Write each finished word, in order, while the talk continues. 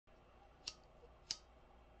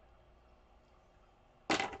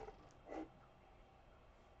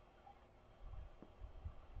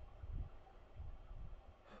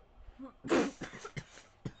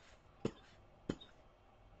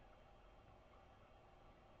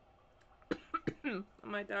I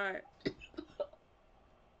might die.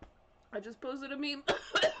 I just posted a meme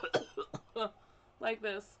like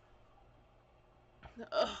this.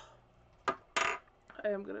 Ugh. I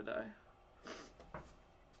am gonna die.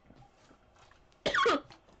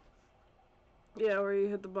 Yeah, where you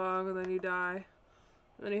hit the bong and then you die.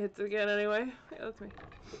 And then he hits it again anyway. Yeah, that's me.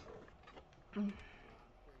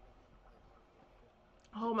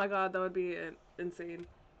 Oh my god, that would be insane.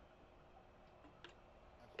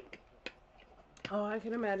 Oh, I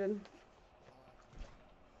can imagine.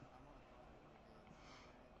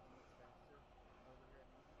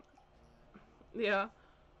 Yeah.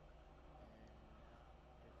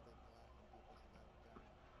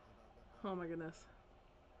 Oh my goodness.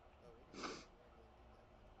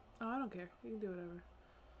 Oh, I don't care. You can do whatever.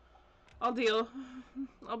 I'll deal.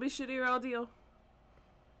 I'll be shitty or I'll deal.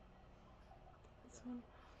 This one.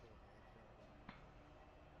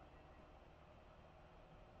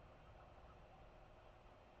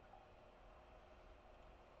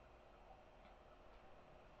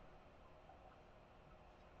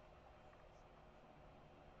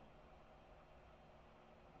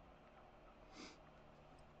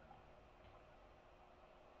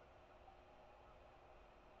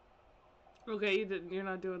 Okay, you didn't. You're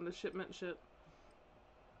not doing the shipment shit.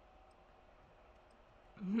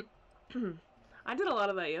 I did a lot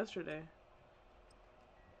of that yesterday.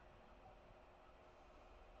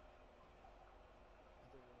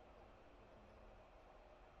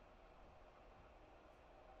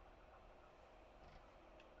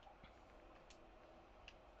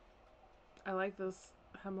 I like this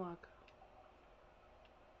hemlock.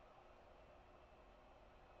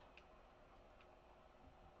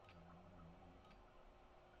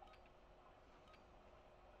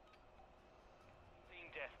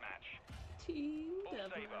 Team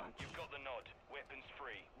deathmatch. You've got the nod. Weapons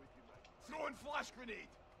free. Throwing flash grenade.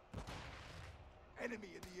 Enemy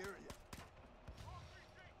in the area.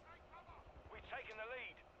 We've taken the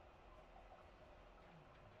lead.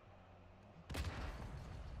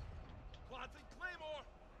 Planting Claymore.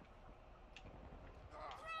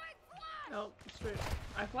 Oh, straight.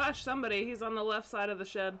 I flashed somebody. He's on the left side of the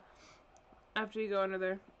shed. After you go under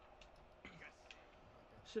there.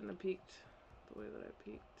 Shouldn't have peeked the way that I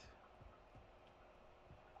peeked.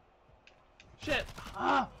 Shit!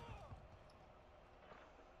 Ah!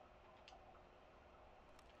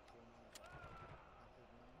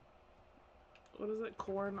 What is it?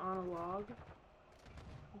 Corn on a log?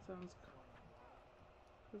 That sounds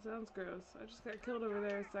gross. I just got killed over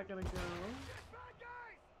there a second ago.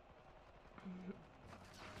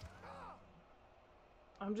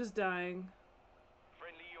 I'm just dying.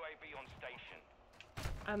 Friendly UAV on station.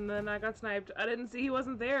 And then I got sniped. I didn't see he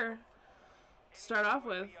wasn't there to start off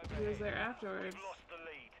with. He was there afterwards. We've lost the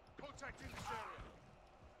lead. Contact in this area.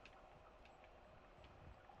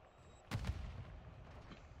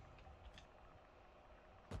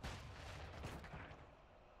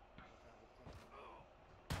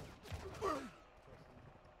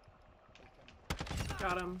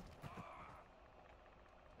 Got him.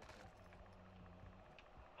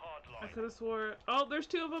 I could have swore. Oh, there's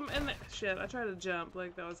two of them in there. Shit, I tried to jump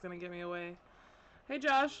like that was gonna get me away. Hey,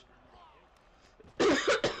 Josh.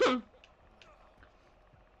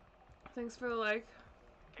 Thanks for the like.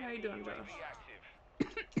 How you doing, Josh?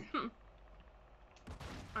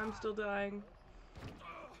 I'm still dying.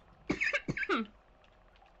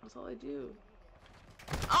 That's all I do.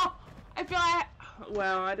 Oh! I feel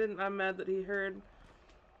wow, I didn't. I'm mad that he heard.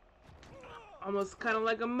 Almost kind of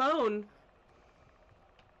like a moan.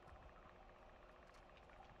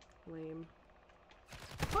 Lame.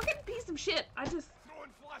 Fucking piece of shit. I just.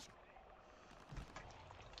 Throwing flash.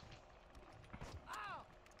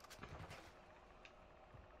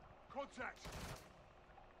 Contact.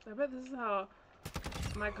 I bet this is how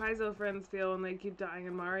my Kaizo friends feel when they keep dying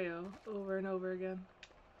in Mario over and over again.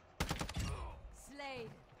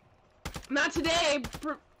 Slade. Not today!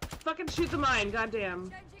 Fucking shoot the mine, goddamn.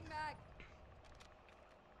 Changing mag.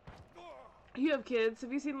 You have kids.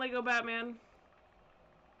 Have you seen Lego Batman?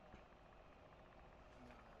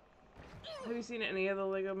 Have you seen any of the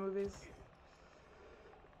Lego movies?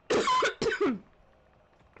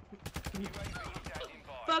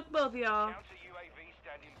 Fuck both of y'all.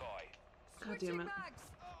 God damn it.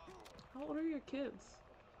 How old are your kids?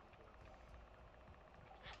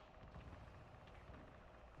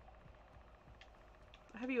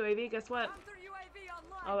 I have UAV, guess what?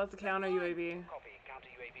 Oh, that's a counter UAV. Copy. Counter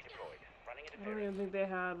UAV deployed. Running I don't even think they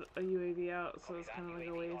had a UAV out, so it's Copy that. kind of like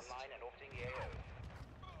a UAV waste. online and orbiting the AO.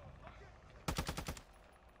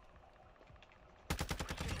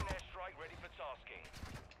 asking.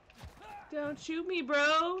 Don't shoot me,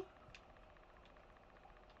 bro.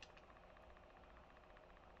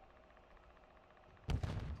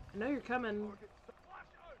 I know you're coming.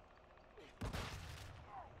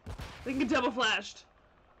 They can get double flashed.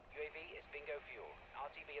 UAV is bingo fuel.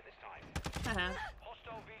 RTV at this time. Haha.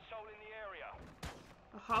 Hostile VSOL in the area.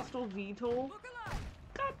 A hostile VTOL?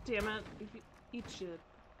 God damn it. Eat shit.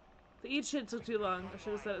 The eat shit took too long. I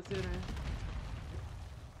should have said it sooner.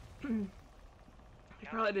 You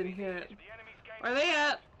probably didn't hear it. The enemy's gained. Are they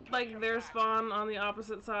at, like, their spawn on the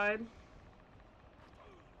opposite side?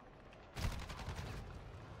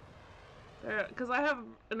 Because I have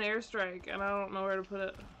an airstrike and I don't know where to put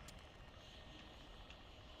it.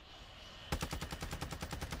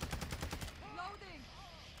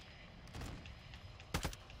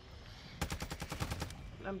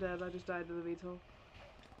 I'm dead. I just died to the VTOL.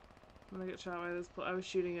 I'm gonna get shot by this. I was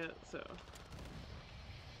shooting it, so.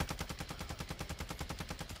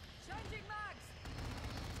 Changing mags.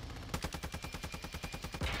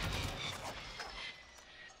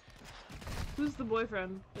 Who's the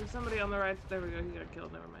boyfriend? There's somebody on the right. There we go. He got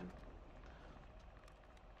killed. Never mind.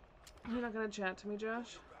 You're not gonna chat to me,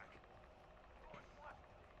 Josh?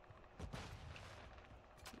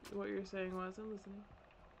 What you're saying was, I'm listening.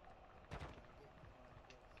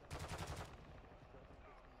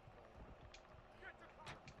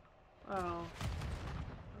 Oh.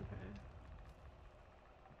 Okay.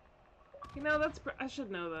 You know, that's I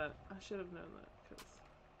should know that. I should have known that,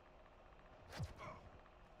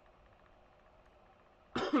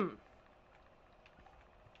 because...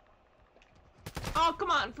 Oh,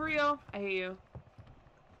 come on, for real? I hate you.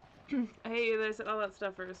 I hate you that I said all that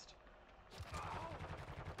stuff first.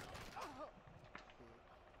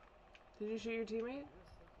 Did you shoot your teammate?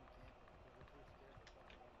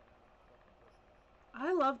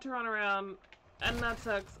 I love to run around, and that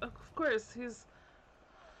sucks. Of course, he's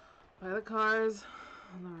by the cars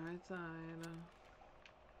on the right side.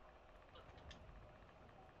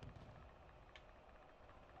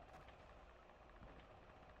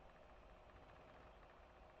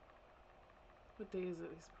 What day is it?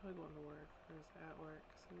 He's probably going to work, or he's at work.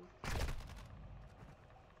 So.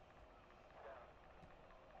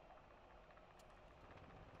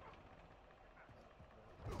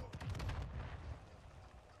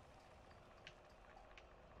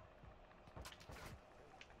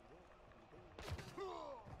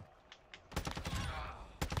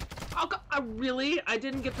 Oh, God, really? I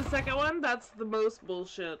didn't get the second one? That's the most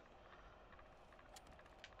bullshit.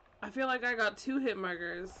 I feel like I got 2 hit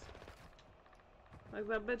markers. Like,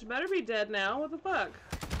 that bitch better be dead now. What the fuck?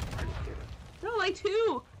 No, like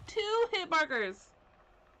 2! 2 hit markers!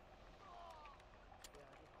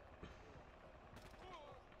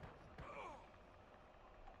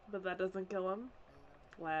 But that doesn't kill him.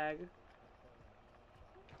 Lag.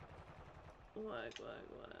 Lag, lag, lag.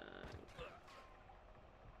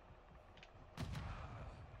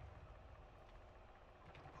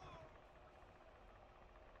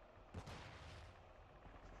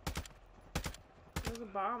 There's a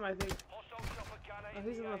bomb, I think. Hostile chopper gunner Oh,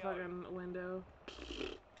 he's in the fucking window.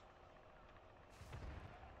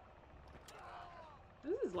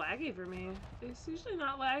 This is laggy for me. It's usually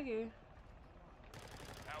not laggy.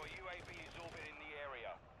 Our UAV is orbiting the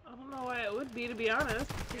area. I don't know why it would be, to be honest,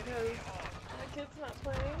 because my kid's not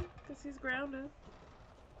playing, because he's grounded.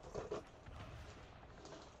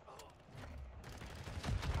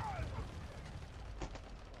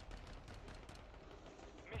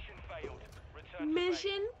 Mission failed. Return to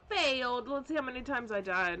Mission failed! Let's see how many times I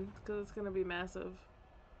died, because it's gonna be massive.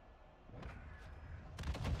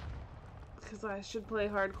 Because I should play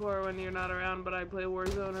hardcore when you're not around, but I play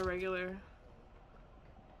Warzone or regular.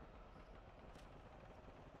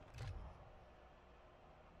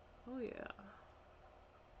 Oh yeah.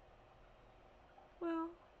 Well.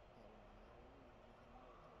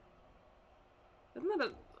 Isn't that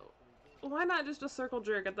a... Why not just a circle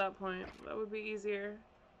jerk at that point? That would be easier.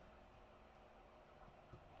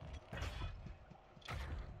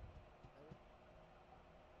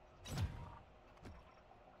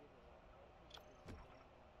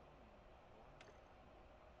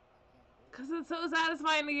 Because it's so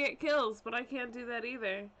satisfying to get kills, but I can't do that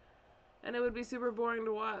either. And it would be super boring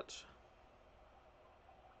to watch.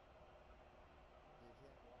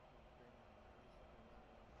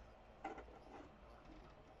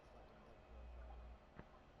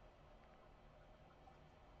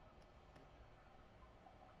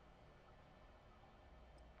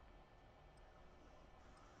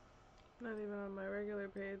 Not even on my regular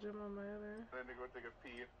page, I'm on my other. Then to go take a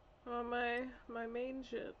pee. I'm on my main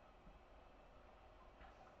shit.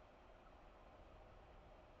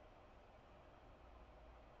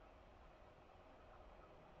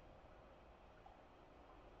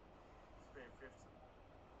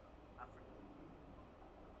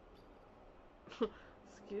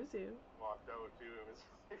 Excuse you. Walked out too. It was.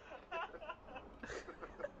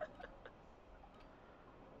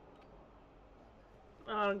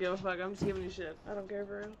 I don't give a fuck. I'm just giving you shit. I don't care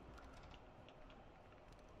for real.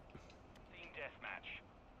 Team deathmatch.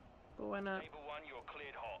 But why not? Table 1, you're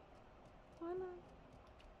cleared hot. Why not?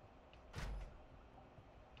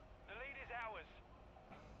 The lead is ours.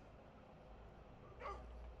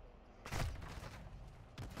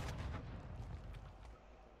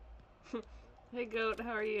 Hey goat,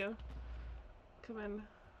 how are you? Come in.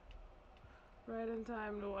 Right in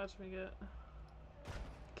time to watch me get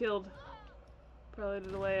killed. Probably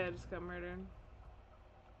the delay I just got murdered.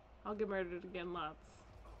 I'll get murdered again lots.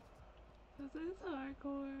 This is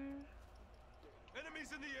hardcore.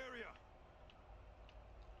 Enemies in the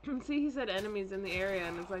area. See, he said enemies in the area,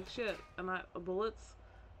 and it's like, shit, I'm not bullets.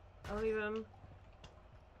 I don't even...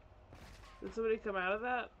 Did somebody come out of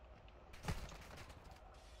that?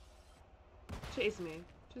 Chase me.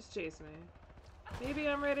 Just chase me. Maybe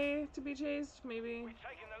I'm ready to be chased, maybe. We've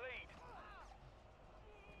taken the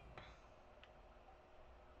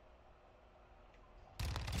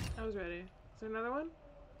lead. I was ready. Is there another one?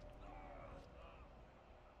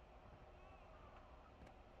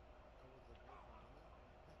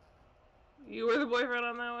 You were the boyfriend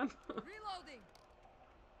on that one? Reloading.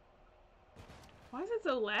 Why is it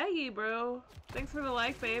so laggy, bro? Thanks for the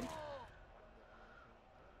like, babe.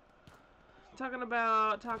 Talking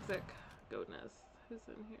about toxic goatness. Who's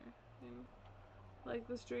in here? Like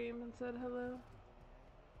the stream and said hello.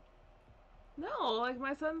 No, like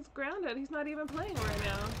my son's grounded. He's not even playing right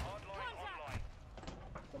now. Online.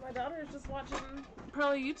 So my daughter's just watching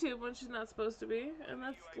probably YouTube when she's not supposed to be, and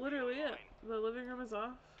that's literally it. The living room is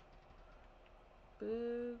off.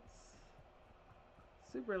 Boots.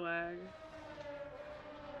 Super lag.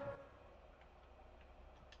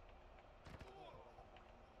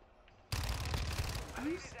 Are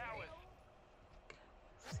you Lead is ours.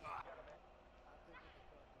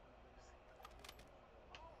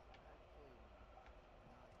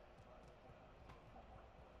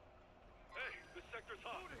 Hey, this sector's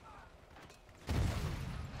hot.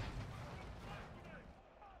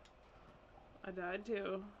 I died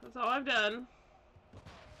too. That's all I've done.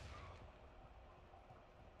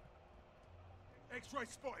 X-ray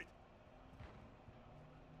spotted.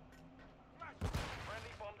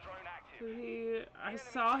 Friendly bomb drone active. I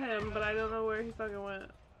saw him, but I don't know where he fucking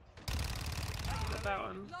went. That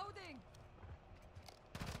one. Loading.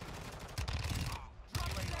 Drop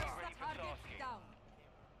UAV their ready for targets tasking. down.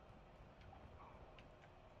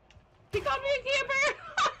 He called me a camper!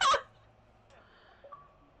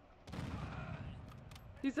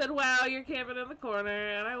 He said, wow, you're camping in the corner,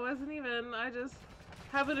 and I wasn't even, I just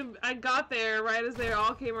happened to, I got there right as they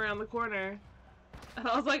all came around the corner. And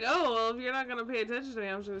I was like, oh, well, if you're not gonna pay attention to me,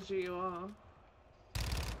 I'm just gonna shoot you all.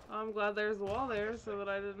 I'm glad there's a wall there so that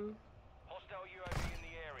I didn't Hostile UAV in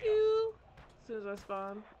the area. pew as soon as I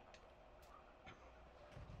spawn.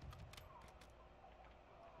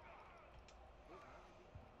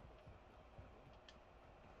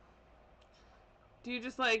 Do you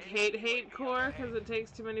just like hate core because it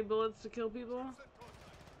takes too many bullets to kill people?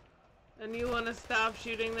 And you want to stop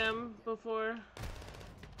shooting them before?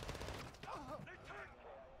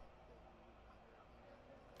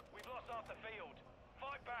 We've lost half the field.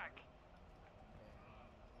 Fight back.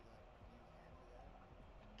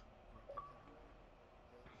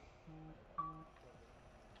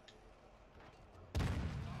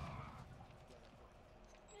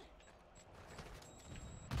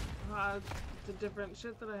 It's a different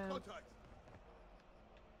shit that I have. Contact.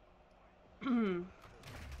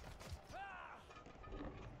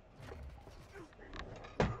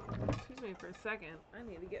 Excuse me for a second. I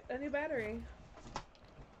need to get a new battery.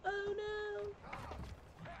 Oh no!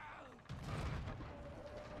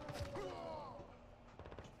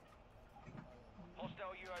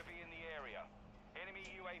 Hostile UAV in the area. Enemy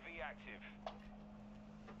UAV active.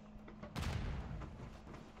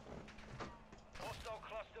 Hostile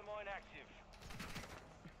cluster mine active.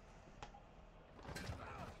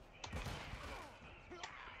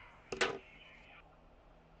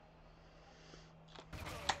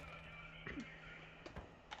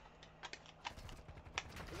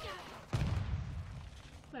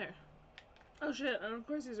 There. Oh shit, and of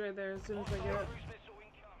course he's right there as soon as I Hostile get it. cruise missile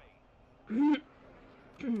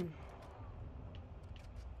incoming.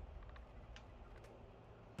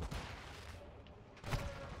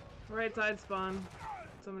 Right side spawn.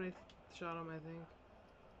 Somebody shot him, I think.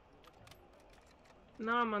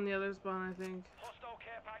 No, I'm on the other spawn, I think. Hostile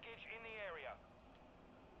care package in the area.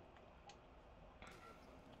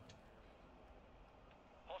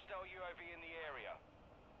 Hostile UAV in the area.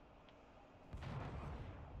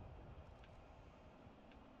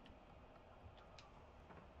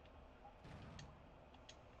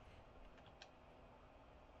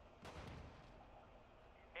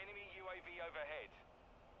 overhead.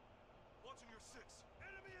 Watching your six.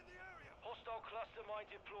 Enemy in the area. Hostile cluster mine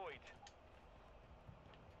deployed.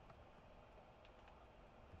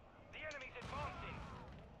 The enemy's advancing.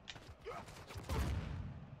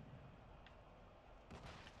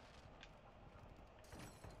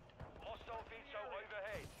 Hostile veto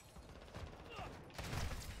overhead.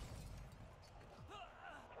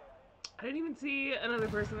 I didn't even see another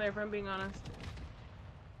person there, if I'm being honest.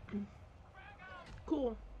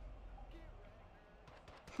 Cool.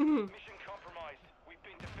 Mission compromised. We've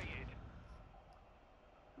been defeated.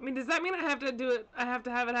 I mean, does that mean I have to do it? I have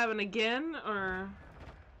to have it happen again, or?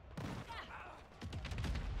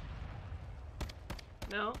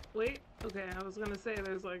 No, wait. Okay, I was gonna say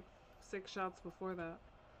there's like 6 shots before that.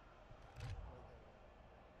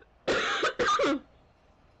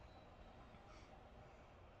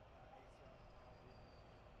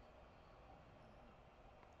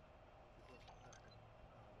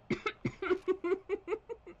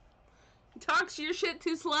 Talks your shit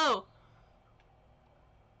too slow.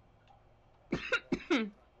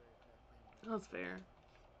 That's fair.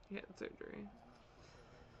 You had surgery.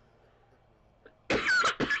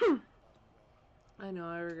 I know,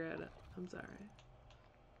 I regret it. I'm sorry.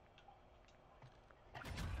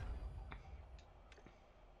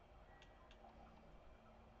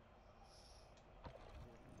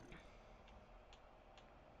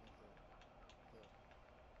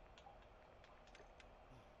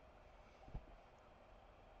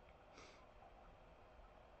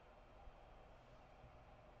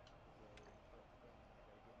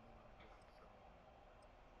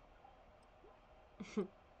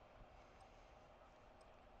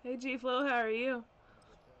 Hey G-Flow, how are you?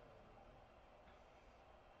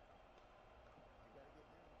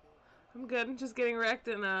 I'm good, just getting wrecked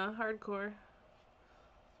in hardcore.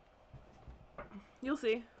 You'll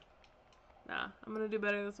see. Nah, I'm gonna do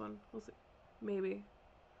better this one. We'll see. Maybe.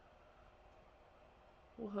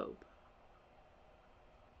 We'll hope.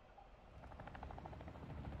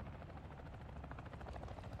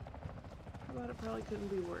 How about it probably couldn't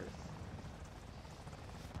be worse?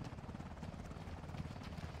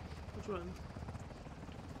 Which one?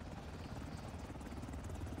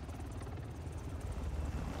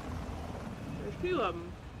 There's 2 of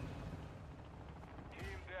them.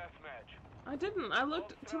 Team deathmatch. I didn't. I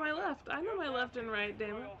looked to my left. I know my left and right,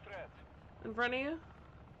 damn it. Royal threat. In front of you?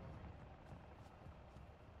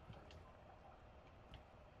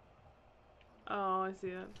 Oh, I see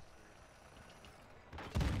it.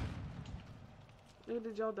 Hey,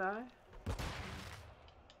 did y'all die?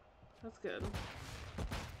 That's good.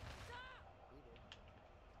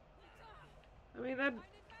 I mean, that...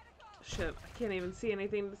 Shit, I can't even see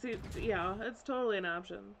anything to see. Yeah, it's totally an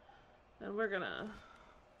option. And we're gonna...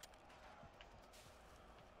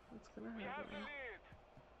 What's gonna We have happen? the lead.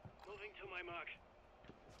 Moving to my mark.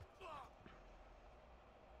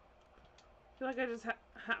 I feel like I just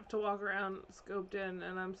have to walk around scoped in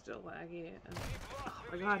and I'm still laggy. And, oh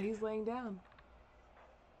my god, he's laying down.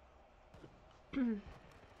 See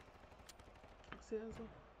that as well?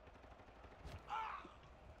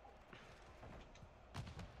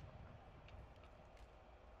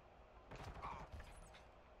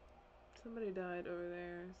 Somebody died over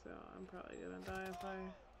there, so I'm probably gonna die if I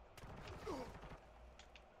We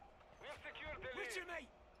have secured the What's your lead. mate?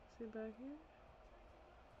 see back here.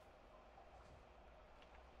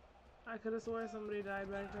 I could have swore somebody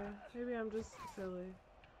died back there. Maybe I'm just silly.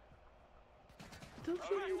 Don't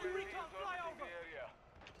shoot me, UAV dude. is orbiting the area.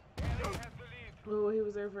 Enemy has the lead. Oh, he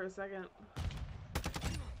was there for a second.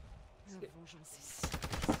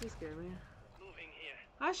 He scared me. Moving here.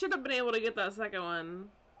 I should have been able to get that second one.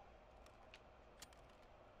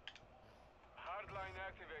 Hardline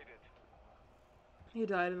activated. He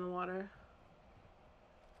died in the water.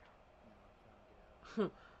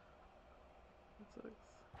 That sucks.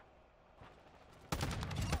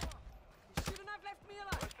 Shouldn't have left me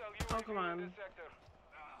alive. Hostile Oh, UAV come in on. this sector.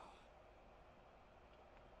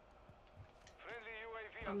 Friendly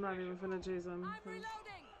UAV I'm not on even station. finna chase him. I'm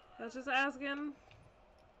reloading. That's just asking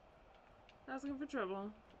for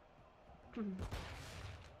trouble.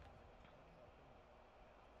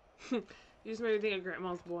 You just made me think of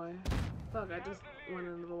Grandma's boy. Fuck, I just went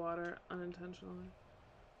into the water unintentionally.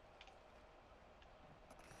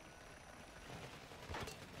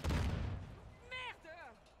 Merde.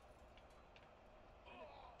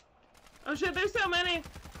 Oh shit, there's so many!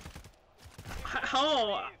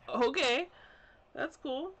 Oh, okay. That's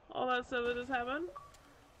cool. All that stuff that just happened.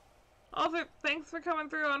 Also, thanks for coming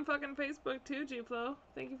through on fucking Facebook too, G-Flow.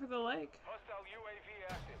 Thank you for the like. Hostile UAV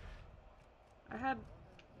active. I had...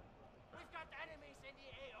 We've got enemies in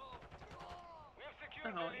the AO. We have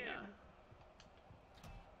secured Oh, the lead. yeah.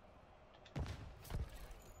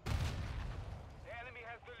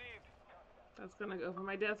 That's gonna go for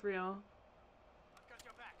my death reel. I've got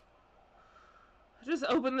your back. I just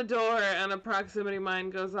open the door and a proximity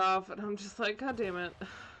mine goes off, and I'm just like, God damn it.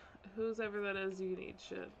 Whoever that is, you need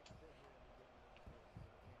shit.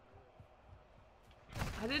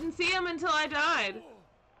 I didn't see him until I died.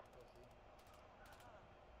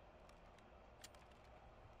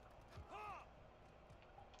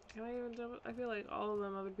 Can I even jump? I feel like all of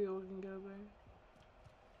them other people can go there.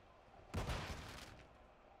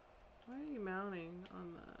 Why are you mounting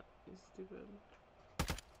on that? You stupid.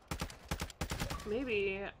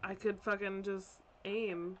 Maybe I could fucking just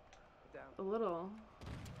aim a little.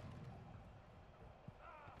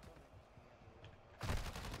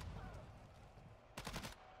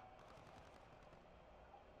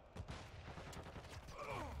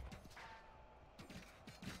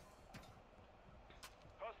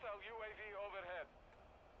 Hostile UAV overhead.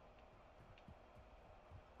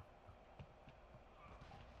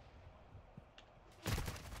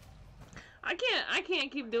 I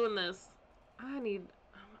can't keep doing this. I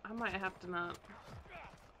might have to not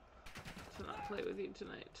play with you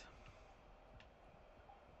tonight.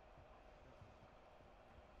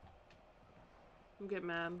 I'm getting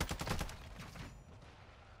mad.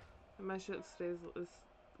 And my shit is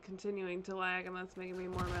continuing to lag, and that's making me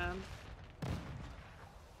more mad.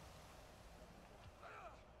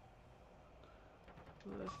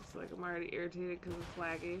 Well, it's just like I'm already irritated because it's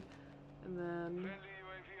laggy, and then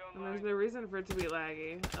there's no reason for it to be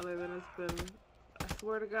laggy other than it's been. I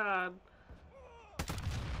swear to God.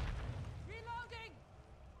 Reloading.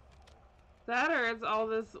 That or it's all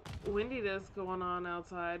this windiness going on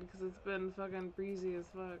outside because it's been fucking breezy as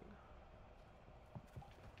fuck.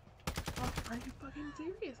 Oh, are you fucking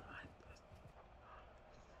serious?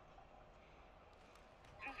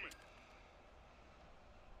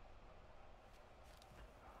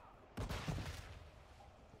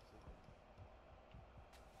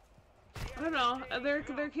 I don't know.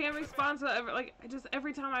 There can be spawns that like just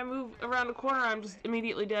every time I move around a corner, I'm just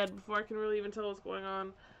immediately dead before I can really even tell what's going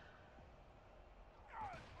on.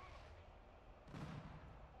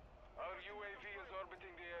 Our UAV is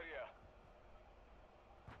orbiting the area.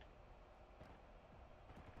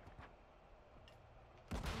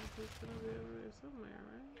 It's gonna be over there somewhere,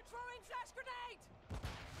 right? Throwing flash grenade.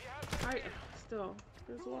 Alright, still.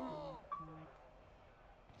 There's one.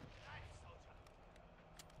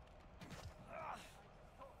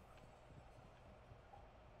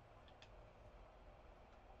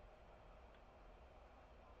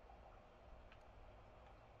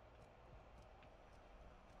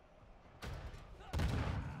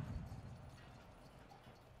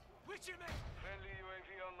 Witcher me! Friendly UAV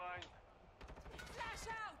online. Flash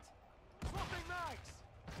out. Swapping mags!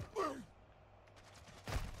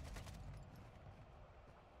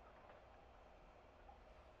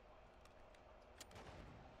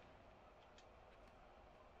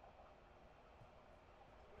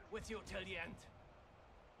 With you till the end.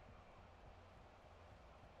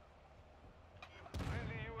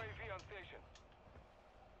 Friendly UAV on station.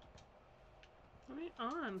 Let me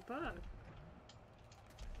on, fuck.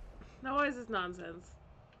 Now why is this nonsense?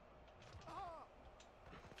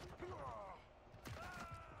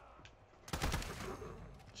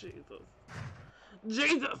 Jesus.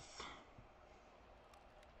 Jesus!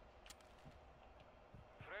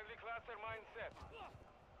 Friendly cluster mine set.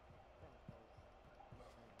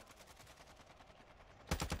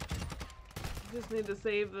 I just need to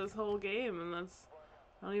save this whole game, and that's...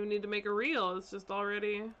 I don't even need to make a reel, it's just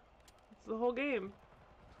already... It's the whole game.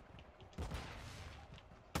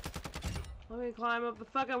 Let me climb up the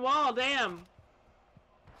fucking wall, damn!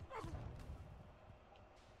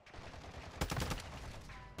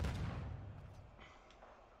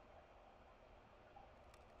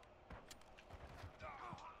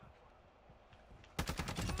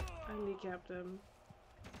 I kneecapped him.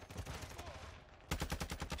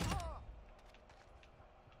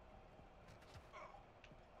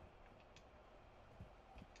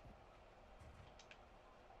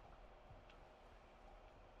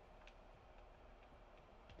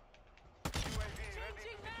 UAV ready to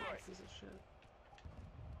deploy. Piece of shit.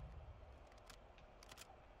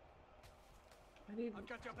 I need... I've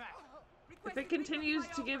got your back. If it continues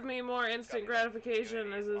to give me more instant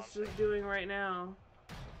gratification as it's just doing right now,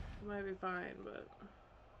 it might be fine, but...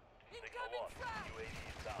 Incoming flash.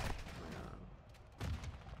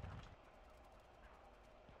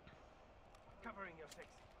 Covering your six.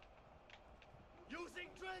 Using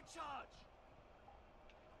drill charge!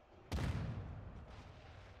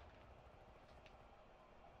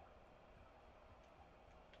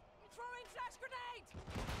 Throwing flash grenade.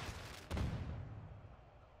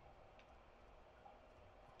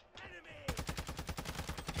 Enemy!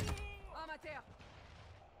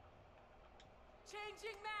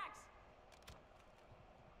 Changing max.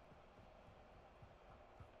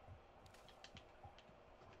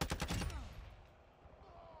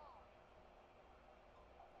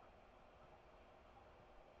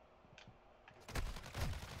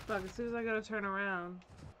 Fuck, as soon as I gotta turn around.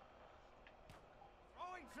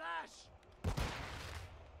 Throwing flash!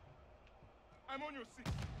 I'm on your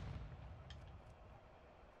six.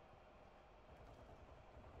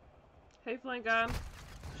 Hey, flank on.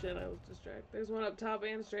 Shit, I was distracted. There's one up top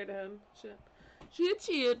and straight ahead. Shit.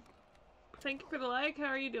 Shit. Thank you for the like. How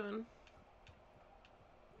are you doing?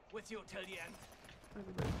 With you till the end. I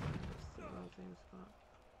could break mine. It's still in the same spot.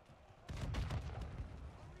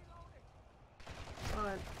 Oh,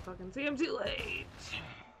 I fucking see him too late.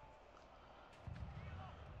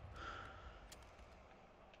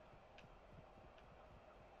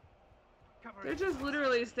 They're just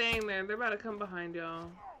literally staying there. They're about to come behind y'all.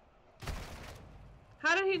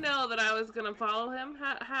 How did he know that I was gonna follow him?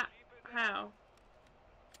 How?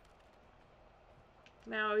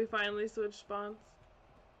 Now we finally switched spawns.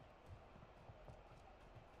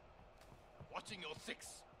 Watching your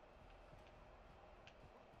six.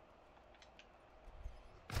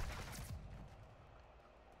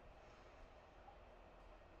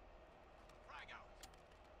 Frag out.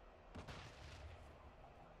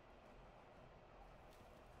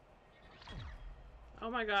 Oh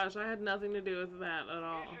my gosh, I had nothing to do with that at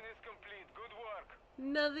all. Mission is complete. Good work.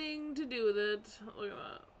 Nothing to do with it. Look at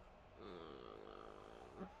that.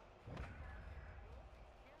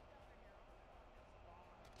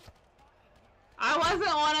 I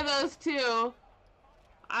wasn't one of those two.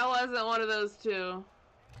 I wasn't one of those two.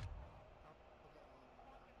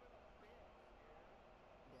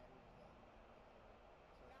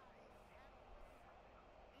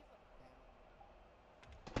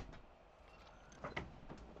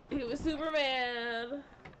 He was super mad.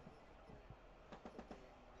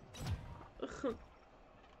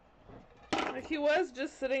 Like, he was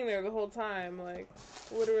just sitting there the whole time, like,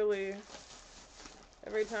 literally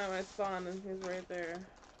every time I spawned and he's right there.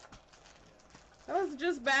 That was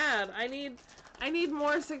just bad. I need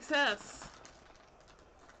more success.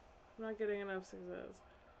 I'm not getting enough success.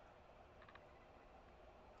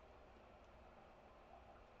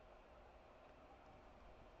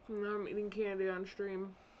 Now I'm eating candy on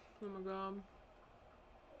stream. Oh my god.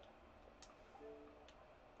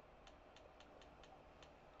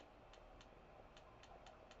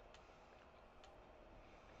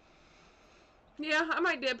 Yeah, I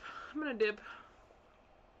might dip. I'm gonna dip.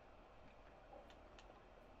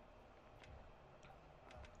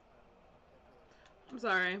 I'm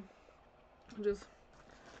sorry.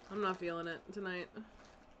 I'm not feeling it tonight.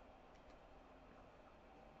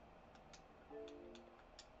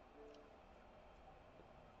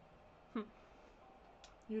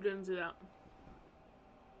 You didn't see that.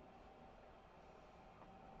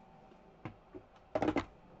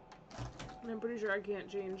 And I'm pretty sure I can't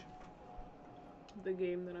change the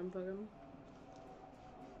game that I'm fucking.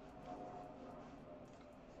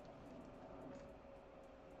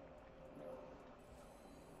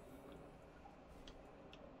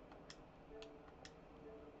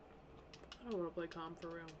 I don't want to play calm for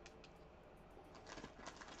real.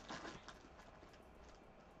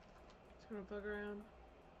 Just gonna fuck around.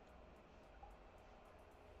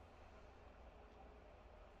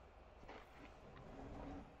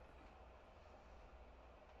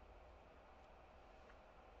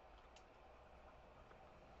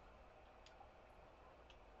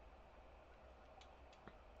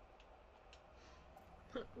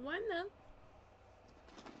 Why not?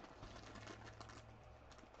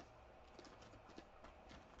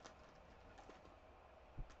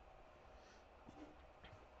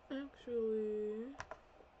 Actually,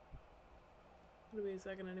 it'll be a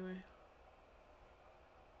second anyway.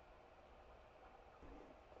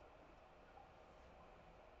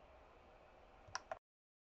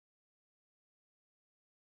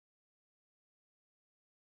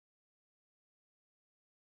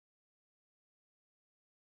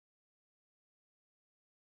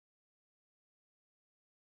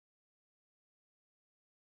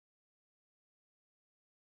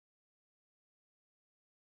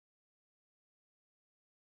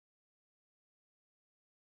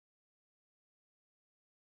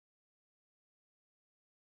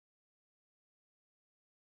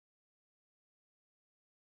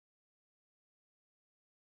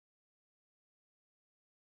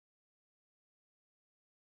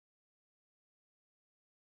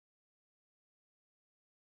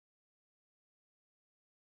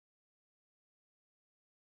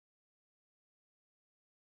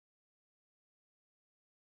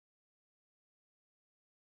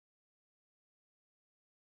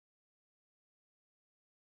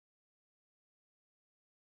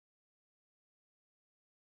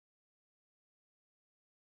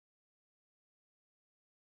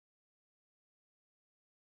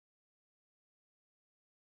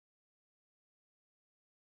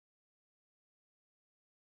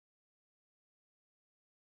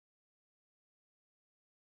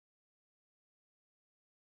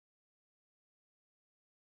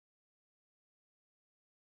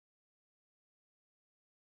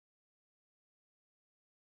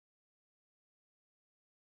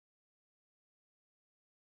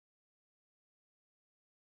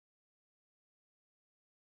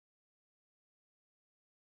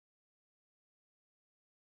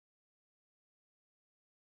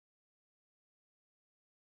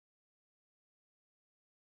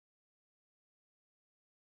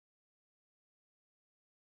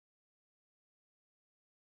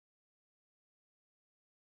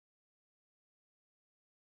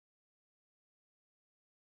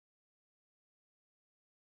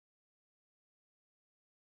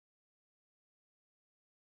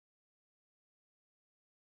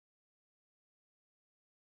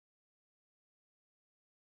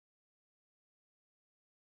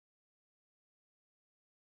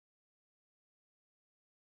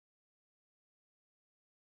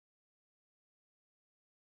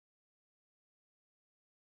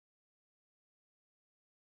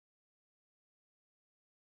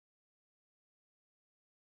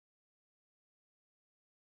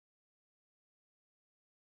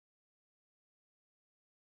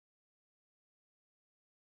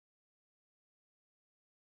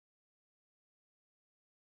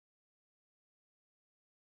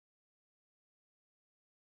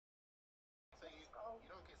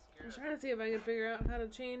 was trying to see if I could figure out how to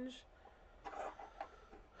change.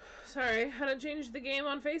 Sorry, how to change the game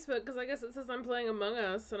on Facebook, because I guess it says I'm playing Among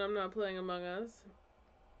Us, and I'm not playing Among Us.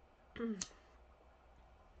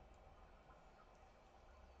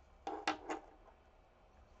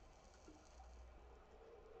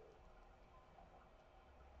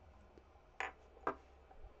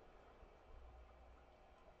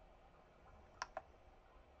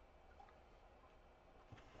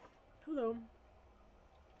 Hello.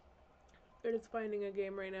 It is finding a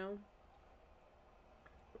game right now.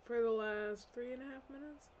 For the last 3.5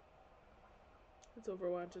 minutes. It's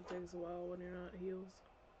Overwatch, it takes a while when you're not heals.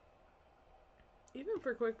 Even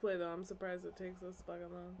for quick play though, I'm surprised it takes this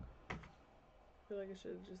fucking long. I feel like it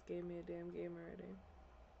should have just gave me a damn game already.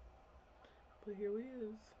 But here we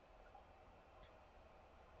is.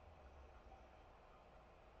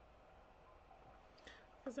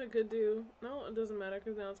 Guess I could do... No, it doesn't matter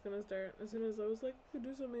because now it's gonna start. As soon as I was like, I could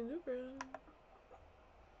do something different.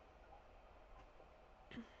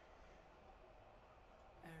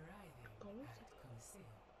 Arriving at Coliseum.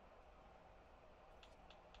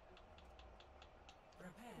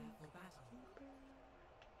 Prepare for battle.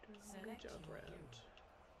 Select Jump your around.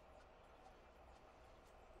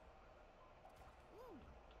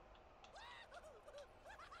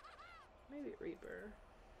 hero. Maybe Reaper.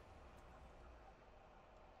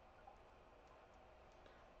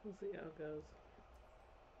 We'll see how it goes.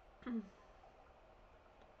 You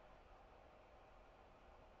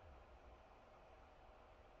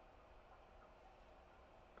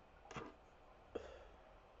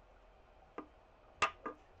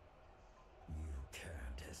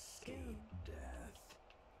can't escape death.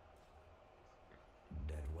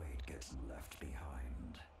 Dead weight gets left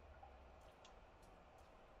behind.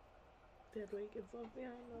 Dead weight gets left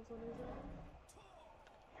behind, that's what he said.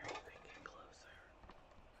 Here, you can get closer.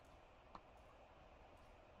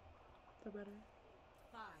 Is that better?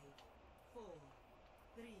 5, 4,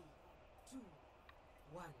 3, 2,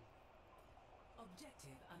 1.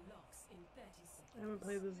 Objective unlocks in 30 seconds. I haven't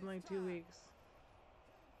played this in like 2 weeks.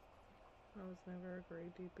 I was never a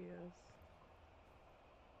great DPS.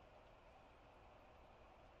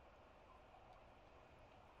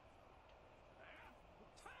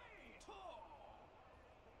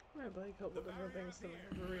 I have like a couple different things to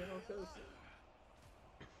make for real, because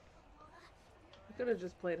I could have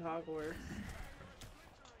just played Hogwarts.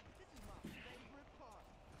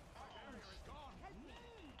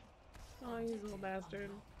 Oh, he's a little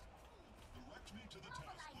bastard.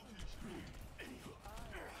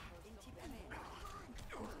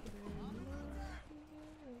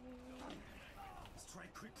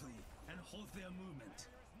 Strike quickly and hold their movement.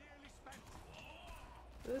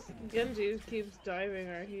 This Genji keeps diving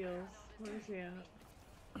our heels. Where's he at?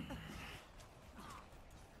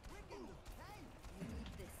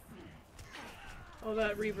 Oh,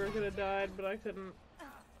 that Reaper could have died, but I couldn't.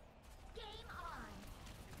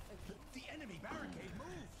 The enemy barricade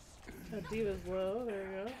moves. That D.Va's low. There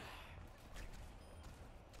we go.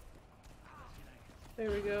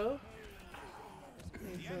 There we go.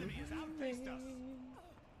 Need The enemy has outpaced us.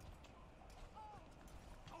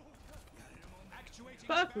 Actuating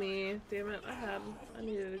Fuck me. Damn it. I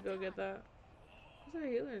needed to go get that. Where's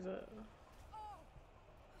our healers at? Oh,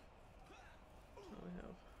 we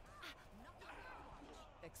have.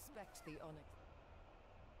 Expect the onyx.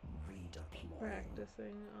 Redeploy.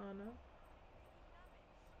 Practicing Ana.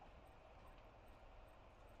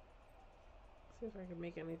 See if I can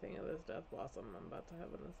make anything of this Death Blossom I'm about to have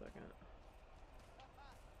in a second.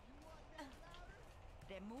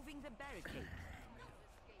 They're moving the barricade.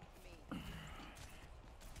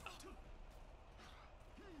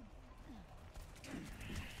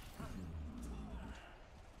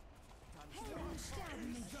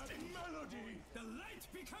 melody. The light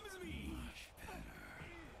becomes me.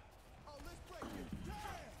 Oh, let's break it.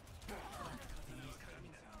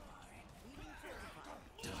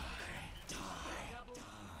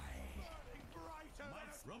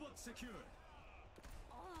 Robot secured.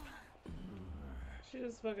 She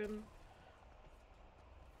just fucking.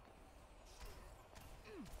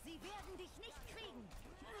 Sie werden dich nicht kriegen.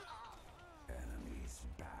 Enemies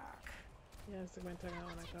back. Yeah, I stick my tongue out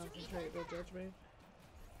when I concentrate. Don't judge me.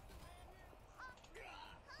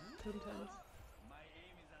 Sometimes. My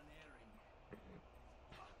aim is unerring.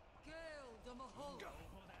 Kill the Mahal.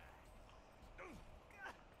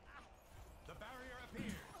 The barrier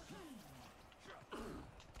appears.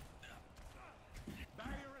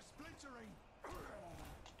 Barrier is splintering.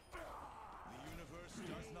 The universe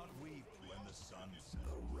does not weep when the sun sets.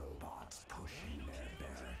 The robots pushing their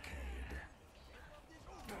barricade.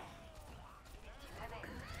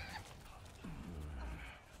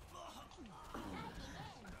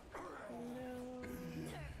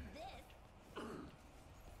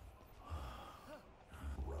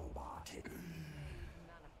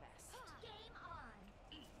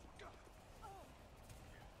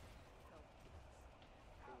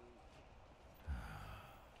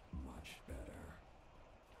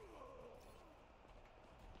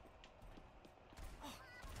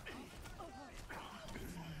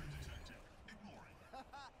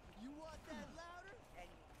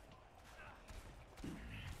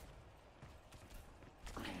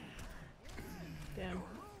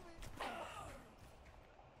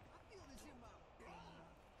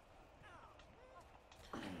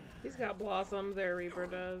 He's got blossom, their Reaper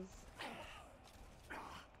does.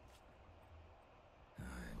 I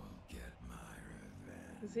will get my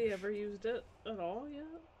revenge. Has he ever used it at all yet?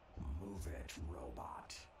 Move it,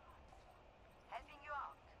 robot. Helping you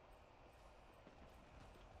out.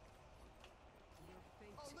 Your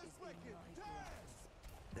fate Oh, let's is break in it. my Damn! grasp.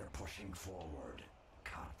 They're pushing forward.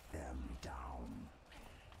 Cut them down.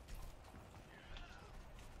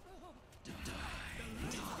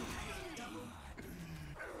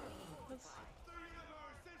 That's The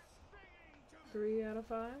universe is singing to me! 3 out of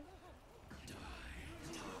 5.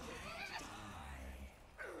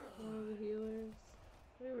 One of the healers.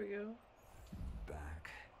 There we go. Back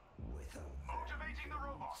with a Activating the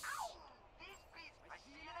robot! This piece, I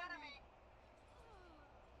see an enemy.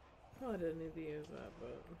 Probably didn't need to use that,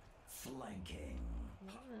 but flanking.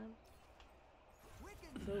 alright.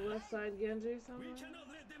 So left side Genji somewhere? We cannot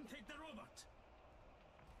let them take the robot.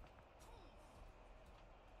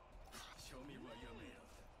 Show me what you're made of.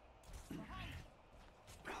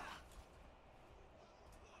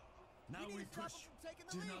 Now we push.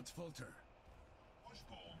 Do not falter. Push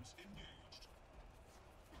bombs engaged.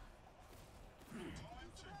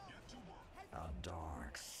 Time to get to work. A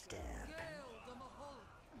dark step. Gale the Mahal.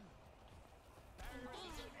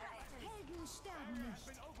 Helden sterben nicht.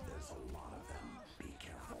 There's a lot of them. Be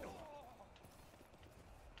careful.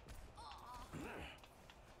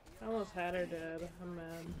 I almost had her dead. I'm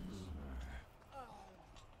mad.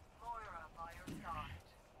 Moira by your side.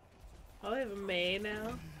 Oh, I have a May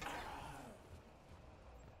now?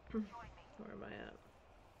 Join me. Where am I at?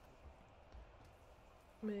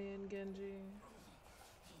 May and Genji.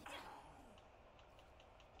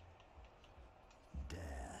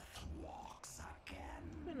 Death walks again.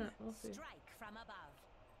 Why not? We'll see. Strike from above.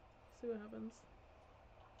 See what happens.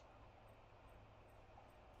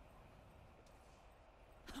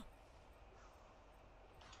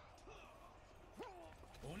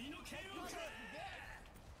 Oni no Keiroku!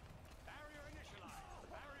 Barrier initialized.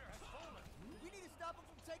 Barrier has fallen. We need to stop him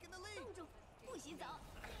from taking the lead. 动作不洗澡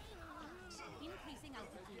Increasing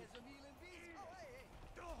altitude. There's a meal and beast. Oh, hey,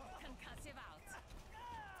 hey. Concussive out.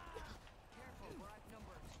 Careful, we're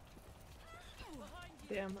outnumbered.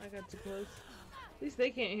 Damn, I got too close. At least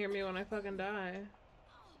they can't hear me when I fucking die.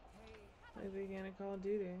 Like they can in Call of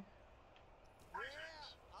Duty. Yeah,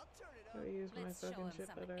 I'll turn it up. Gotta use my Let's show fucking him shit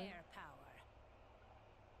some better. air power.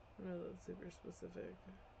 I know that's super specific.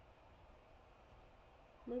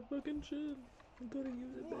 My fucking shit. I gotta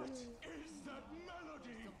use it What better. is that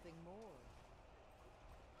melody? Something more.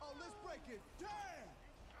 Oh, let's break it. Damn!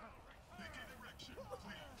 Pick a direction,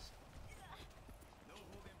 please. No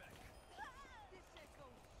holding back. This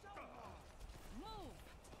echoes so hard. Move.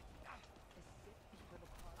 For the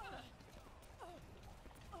party.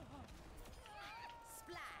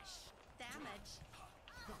 Splash. Damage.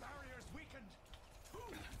 The barrier's weakened.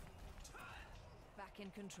 Back in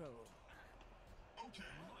control. Okay,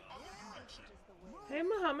 other direction. Hey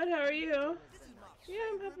Muhammad, how are you? Yeah,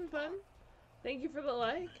 I'm having fun. Thank you for the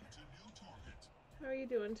like. To new target. How are you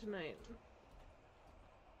doing tonight?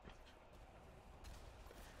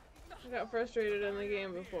 I got frustrated in the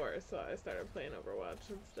game before, so I started playing Overwatch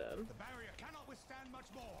instead. The barrier cannot withstand much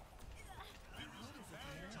more.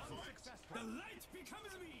 Barrier unsuccessful. The light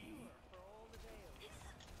becomes me.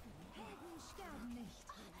 Helden sterben nicht.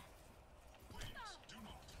 Please, do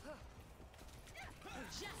not.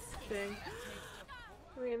 Justice. Dang.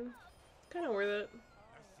 I mean, kind of worth it. A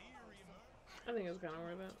theory emerged. I think it's kind of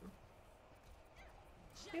worth it.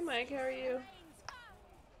 Hey Mike, how are you?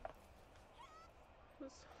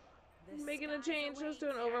 Just making a change, just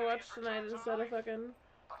doing Overwatch tonight instead of fucking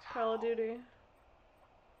Call of Duty.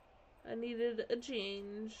 I needed a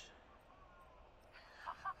change.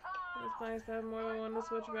 It's nice to have more than one to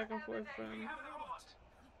switch back and forth from.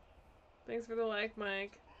 Thanks for the like,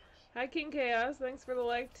 Mike. Hi King Chaos, thanks for the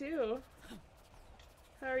like too.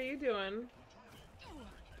 How are you doing?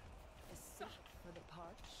 A sip for the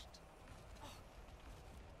parched.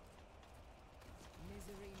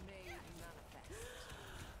 Misery made manifest.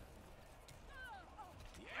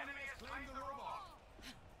 The enemy has claimed the robot.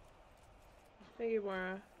 Thank you,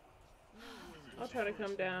 Mora. I'll try to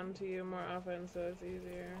come down to you more often so it's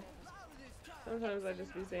easier. Sometimes I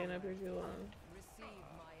just be staying up here too long. Receive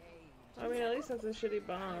my aid. I mean, at least that's a shitty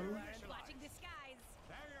bomb. Weren't watching the skies.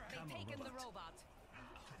 They've taken the robot.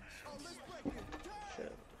 Oh, let's break it. Damn!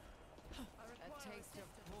 Shit. A taste of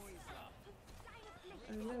poison.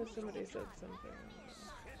 I know somebody said something.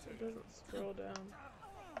 It doesn't scroll down.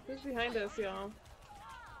 Who's behind us, y'all?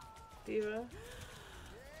 Diva?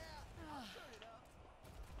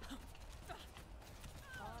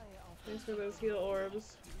 Thanks for those heal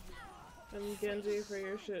orbs. And Genji for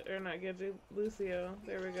your shit, or not Genji, Lucio.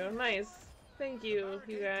 There we go. Nice. Thank you,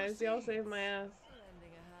 you guys. Y'all saved my ass.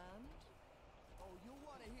 Lending a hand. Oh, you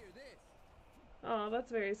want to hear this? Oh, that's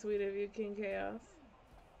very sweet of you, King Chaos.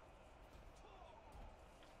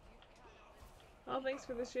 Oh, thanks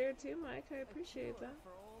for the share too, Mike. I appreciate that.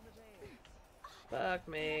 For all the days. Fuck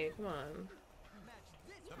me. Come on. Match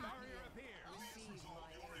this. The barrier appears. Receive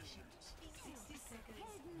my aid. 60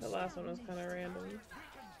 seconds. The last one was kind of random.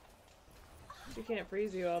 She can't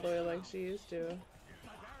freeze you all the way like she used to. The barrier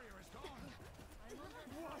is gone.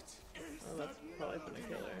 Oh, that's probably gonna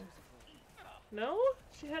kill her. No?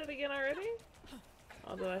 She had it again already?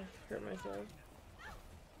 Although I hurt myself. I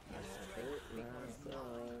hurt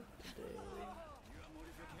myself today.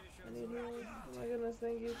 I need help. Oh my goodness,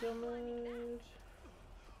 thank you so much.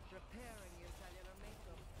 Repairing your cellular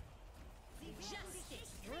makeup.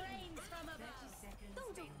 Justice reigns from above.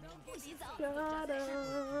 Got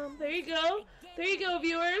 'em. There you go. There you go,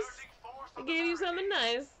 viewers. I gave you something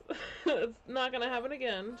nice. It's not gonna happen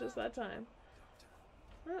again, just that time.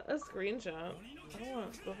 A screenshot. I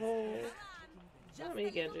want the whole... Not me,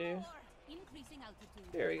 Genji. Increasing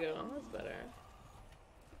altitude. There we go. That's better.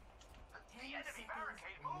 The enemy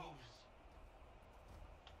barricade moves.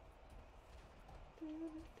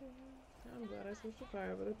 I'm glad I switched to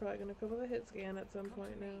fire, but they're probably gonna come with a hit scan at some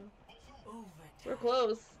point now. We're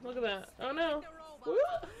close. Look at that. Oh no. Woo!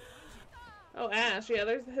 Oh, Ash. Yeah,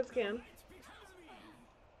 there's the hit scan.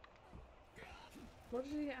 What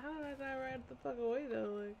did she? How did I ride the fuck away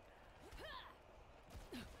though? Like,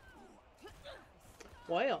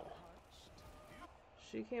 well,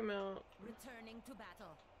 she came out Returning to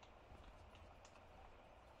battle.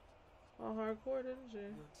 all hardcore, didn't she?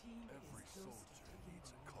 Every soldier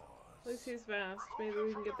needs a cause. At least he's fast. Maybe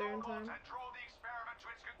we can get there in time. And draw the experiment to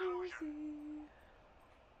its conclusion. Easy.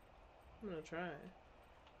 I'm gonna try.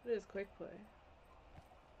 It is quick play.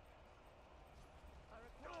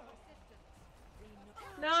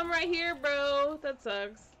 Now I'm right here, bro. That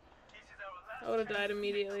sucks. I would have died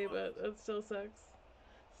immediately, but it still sucks.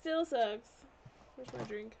 Still sucks. Where's my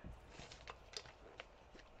drink?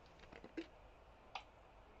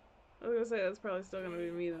 I was gonna say that's probably still gonna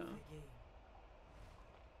be me though.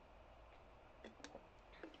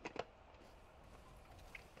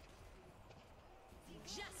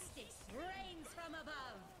 Justice reigns from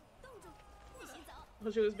above.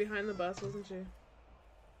 Well, she was behind the bus, wasn't she?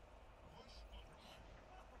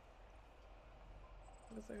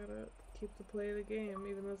 Guess I gotta keep the play of the game,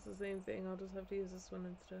 even though it's the same thing. I'll just have to use this one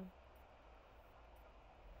instead.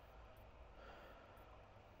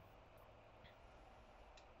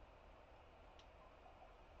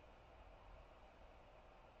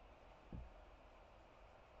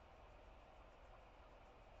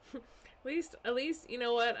 At least, you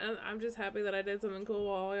know what? I'm just happy that I did something cool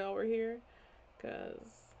while y'all were here,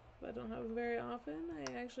 cause I don't have it very often. I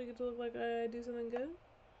actually get to look like I do something good.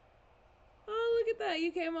 Oh, look at that!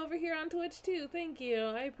 You came over here on Twitch too. Thank you.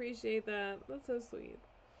 I appreciate that. That's so sweet.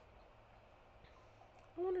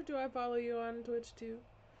 I wonder, do I follow you on Twitch too?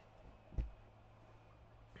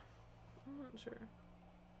 I'm not sure.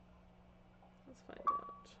 Let's find out.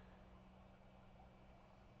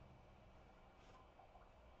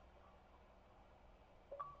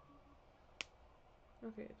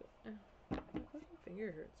 Okay. My fucking finger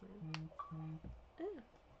hurts, man. I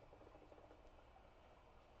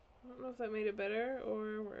don't know if that made it better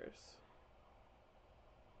or worse.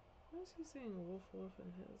 Why is he saying wolf wolf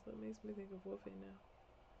in his? That makes me think of Wolfie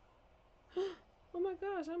now. Oh my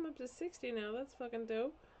gosh, I'm up to 60 now. That's fucking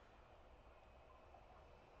dope.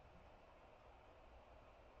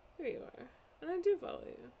 Here you are. And I do follow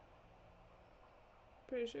you.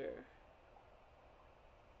 Pretty sure.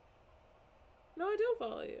 No, I don't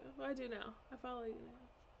follow you. Well, I do now. I follow you now.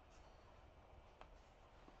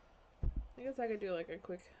 I guess I could do like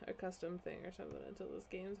a custom thing or something until this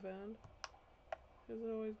game's found. Because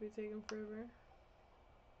it'll always be taking forever.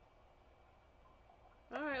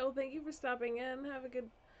 Alright, well thank you for stopping in. Have a good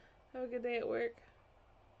day at work.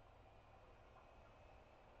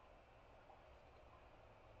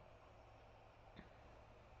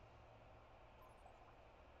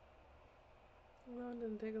 Well, it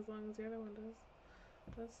didn't take as long as the other one does.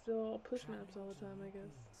 That's still all push maps all the time, I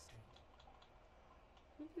guess.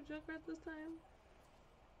 Did you Junkrat this time?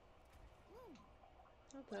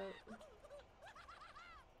 Not that.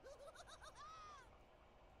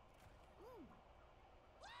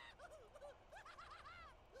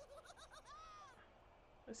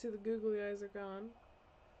 I see the googly eyes are gone.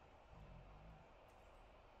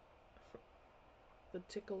 The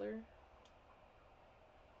tickler.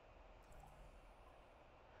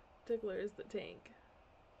 Tickler is the tank.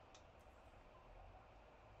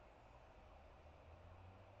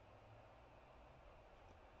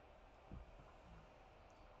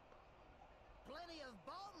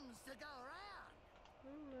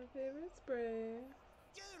 My favorite spray.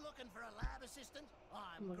 You looking for a lab assistant?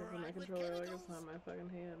 I'm I'm looking for my great with controller like chemicals. it's not my fucking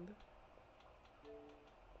hand.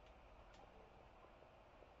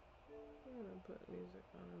 I'm gonna put music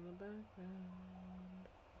on in the background.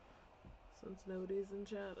 Since nobody's in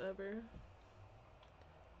chat ever.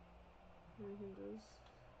 We can just...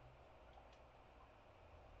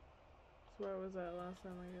 So where was that last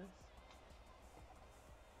time, I guess?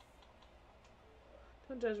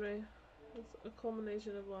 Don't judge me. It's a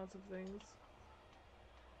culmination of lots of things.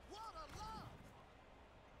 What a love!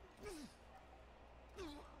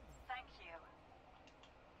 Thank you.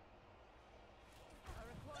 I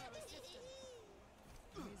require assistance.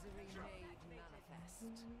 Misery made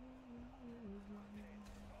manifest.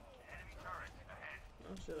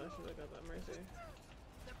 Oh shit, I should have got that Mercy.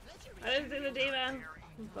 The pleasure is I didn't see the diva!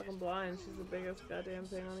 I'm fucking blind. She's the biggest goddamn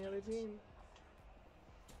thing on the other team.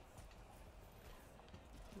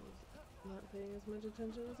 Not paying as much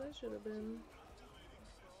attention as I should have been.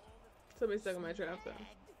 Somebody stuck in my trap though.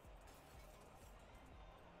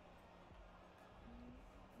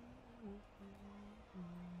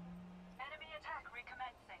 Enemy attack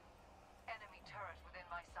recommencing. Enemy turret within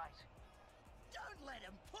my sight. Don't let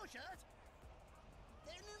them push us!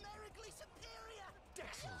 They're numerically superior!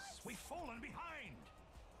 Dexels, we've fallen behind!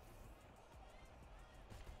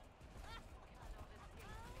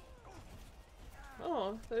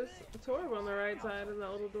 Oh, there's a Torb on the right side in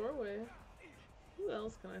that little doorway. Who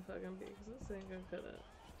else can I fucking be? Because this ain't gonna cut it.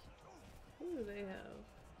 Who do they have?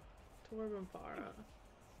 Torb and Farah.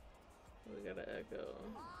 We gotta echo.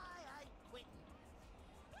 I ain't quitting.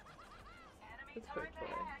 Enemy It's quick turret play.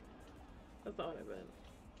 ahead. That's not what I meant.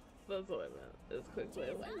 That's what I meant. It's quick play.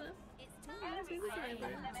 Why not? It's Oh, see the sniper.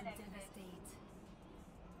 eliminated.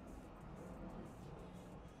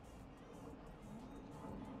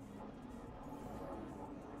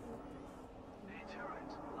 A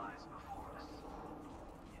turret lies before us.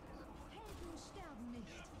 Helden sterben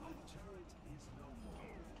nicht.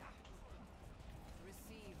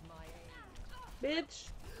 Receive my aid. Bitch!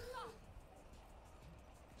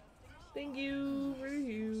 Thank you for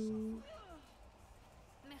you.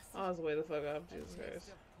 Merci. I was way the fuck up, A Jesus taste Christ.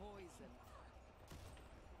 of poison.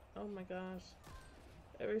 Oh my gosh.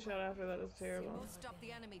 Every shot after that is terrible. We'll stop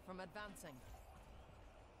the enemy from advancing.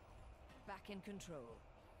 Back in control.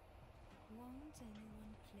 Won't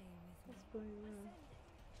anyone play with Let's play that.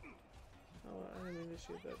 Oh, I didn't mean to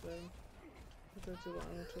shoot that then. Is that too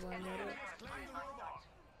long? Too long at it?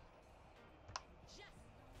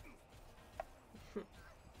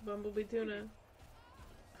 Bumblebee tuna.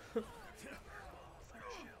 Je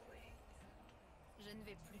ne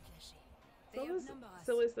vais plus clasher. Is all this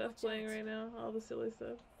silly stuff playing right now? All the silly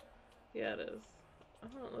stuff? Yeah, it is. I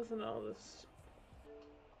don't listen to all this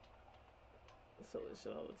silly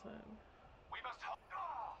shit all the time. We must hold.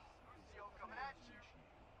 Lucio coming at you.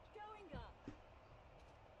 Going up.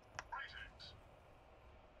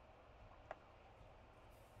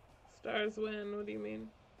 Stars win, what do you mean?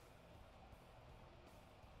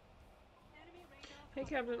 Enemy radar. Hey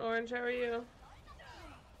Captain Orange, how are you?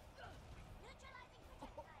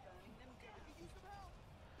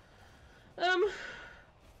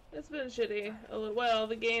 It's been shitty. A little, well,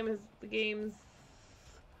 the games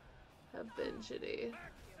have been shitty.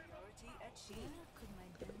 Priority achieved. Could my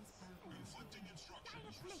dance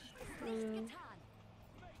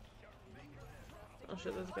Oh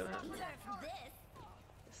shit, this is gonna Nerf this.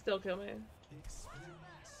 still kill me.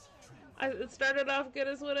 It started off good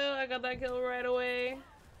as Widow. I got that kill right away.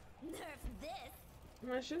 Nerf this.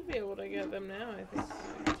 I should be able to get them now, I think. Enjoy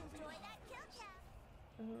that kill cam.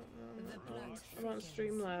 I don't know. The blood I'm on thickens.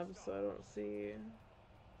 Streamlabs, so I don't see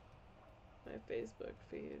my Facebook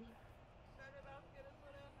feed.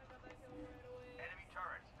 Enemy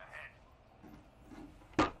turret ahead.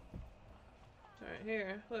 Alright,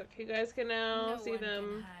 here. Look, you guys can now see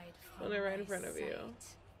them when they're right in front of you.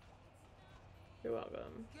 You're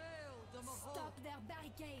welcome. Stop their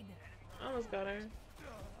barricade. I almost got her.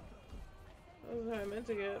 That wasn't how I meant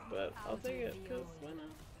to get, but I'll take it, because why not?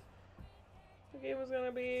 The game was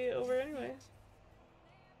gonna be over anyway.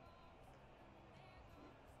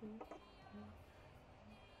 Oops.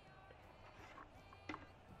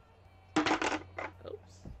 I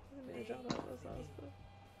didn't mean to drop out this last one.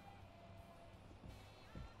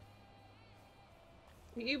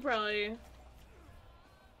 You probably...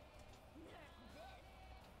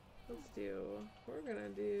 Let's do... We're gonna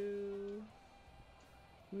do...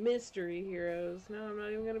 Mystery heroes. Now I'm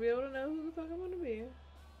not even gonna be able to know who the fuck I'm gonna be.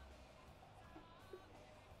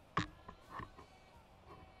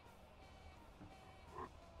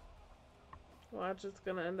 Watch, it's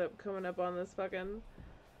gonna end up coming up on this fucking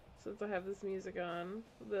since I have this music on,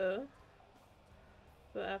 the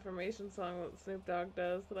affirmation song that Snoop Dogg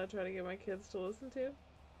does that I try to get my kids to listen to.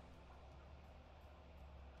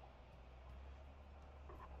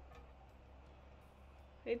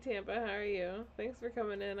 Hey Tampa, how are you? Thanks for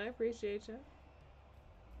coming in. I appreciate you.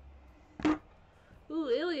 Ooh,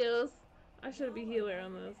 Ilios. I should be healer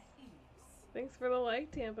on this. Thanks for the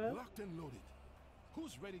like, Tampa. Locked and loaded.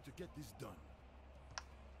 Who's ready to get this done?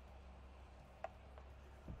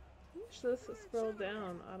 Wish this would scroll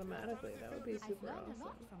down automatically. That would be super I've learned a awesome.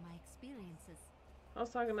 lot from my experiences. I was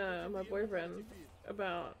talking to my boyfriend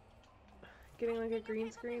about getting like a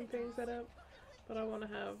green screen thing set up, but I want to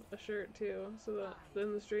have a shirt too, so that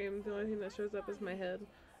in the stream the only thing that shows up is my head.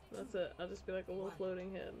 That's it. I'll just be like a little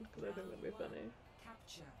floating head because I think that'd be funny.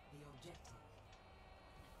 Capture the objective.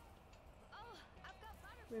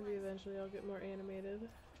 Maybe eventually I'll get more animated.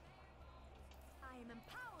 I am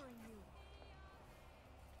empowering you.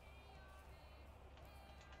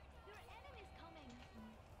 Your enemy's coming.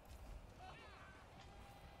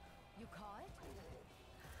 You caught?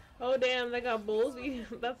 Oh damn, they got Bullsy.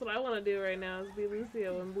 That's what I want to do right now is be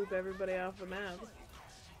Lucio and boop everybody off the maps.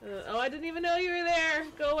 Oh, I didn't even know you were there.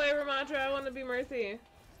 Go away, Ramatra. I want to be Mercy.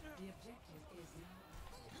 The objective is now.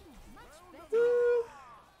 Much better. Woo.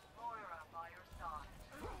 Moira by your side.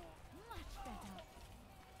 Much better.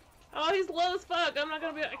 Oh, he's low as fuck. I'm not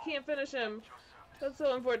gonna be. I can't finish him. That's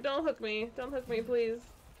so important. Don't hook me. Don't hook me, please.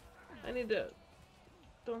 I need to.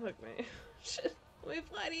 Don't hook me. Shit. Let me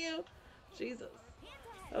fly to you. Jesus.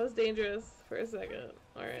 That was dangerous for a second.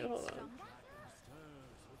 Alright, hold on.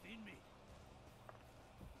 Within me.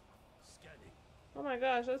 Scanning. Oh my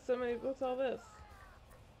gosh, that's so many. What's all this?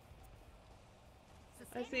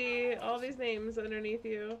 I see all these names underneath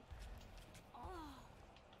you.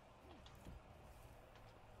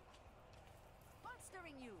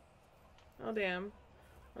 Monstering you. Oh damn.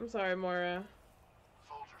 I'm sorry, Moira.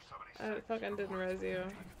 I fucking didn't res you.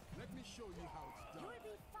 Let me show you how it's You done. will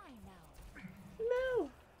be fine now. No!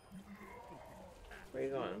 Where you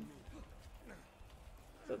going?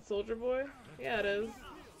 Is that Soldier Boy? Yeah, it is.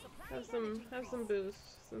 Have some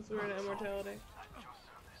boost since we're in immortality.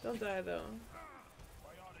 Don't die though.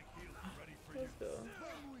 Let's go.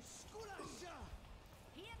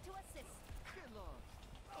 Here to assist.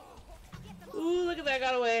 Ooh, look at that,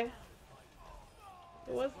 got away.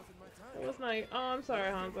 It was not. Oh, I'm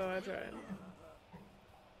sorry, Hanzo. I tried.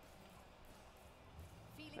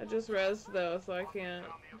 I just rezzed though, so I can't.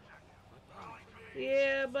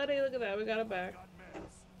 Yeah, buddy, look at that. We got it back.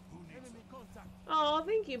 Oh,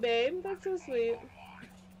 thank you, babe. That's so sweet.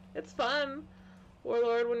 It's fun,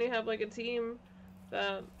 Warlord, when you have like a team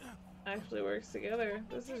that actually works together.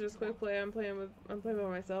 This is just quick play. I'm playing by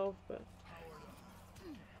myself, but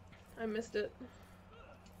I missed it.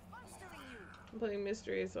 I'm playing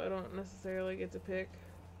mystery, so I don't necessarily get to pick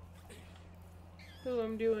who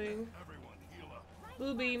I'm doing.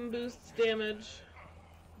 Blue beam boosts damage.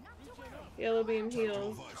 Yellow beam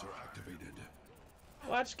heals.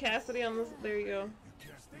 Watch Cassidy on this. There you go.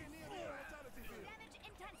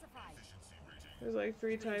 There's like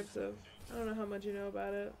 3 types of. I don't know how much you know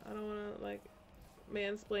about it. I don't want to like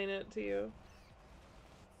mansplain it to you.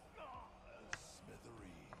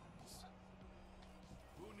 Smithereens.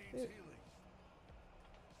 Who needs healing?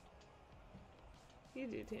 You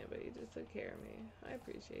do, Tampa. You just took care of me. I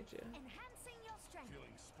appreciate you. Enhancing your strength.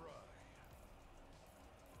 Feeling spry.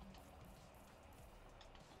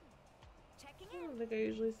 Checking I in. don't think I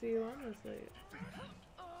usually see you on this late.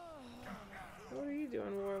 What are you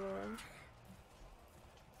doing, Warlord?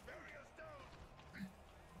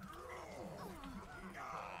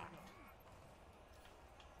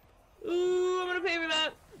 Ooh, I'm gonna pay for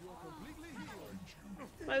that.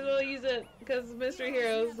 Might as well use it because mystery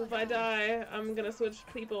heroes. If I die, I'm gonna switch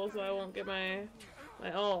people, so I won't get my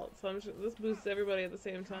ult. So this boosts everybody at the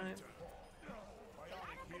same time.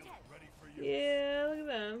 Yeah, look at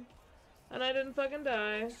that. And I didn't fucking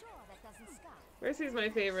die. Sure, that doesn't scar. Mercy's my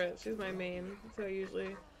favorite. She's my main. That's how I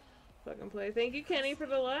usually fucking play. Thank you, Kenny, for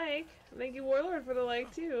the like. Thank you, Warlord, for the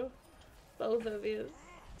like too. Both of you.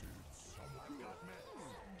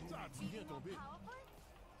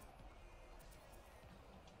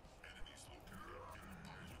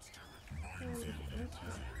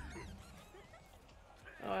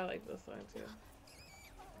 Oh, I like this song too.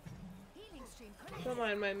 Healing stream connected. Don't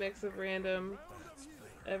mind my mix of random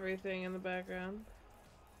everything in the background.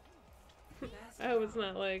 I hope it's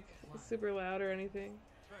not like super loud or anything.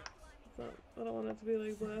 It's not, I don't want it to be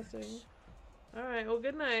like blasting. Alright, well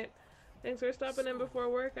good night. Thanks for stopping in before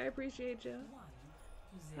work. I appreciate you.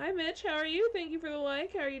 Hi Mitch, how are you? Thank you for the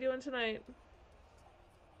like. How are you doing tonight?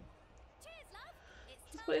 Cheers, love. It's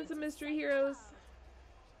Just playing some Mystery Heroes.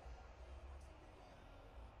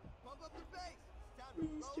 Pump up the bass. It's time to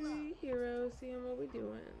roll out. Mystery Heroes, seeing what we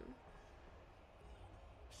doing.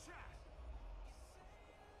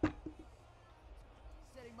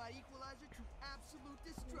 Setting my equalizer to absolute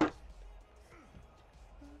destruction.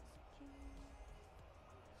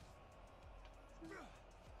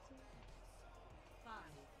 5,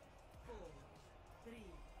 4, 3,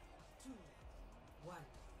 2, 1.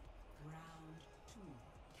 Round 2.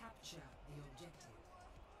 Capture the objective.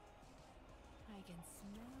 I can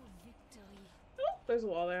smell victory. Oh, there's a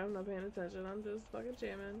wall there. I'm not paying attention. I'm just fucking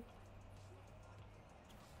jamming.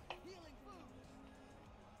 Healing food.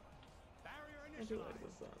 Barrier I do like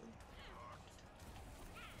this song.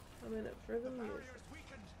 I'm in it for the music. barriers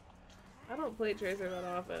weakened. I don't play Tracer that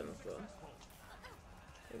often, so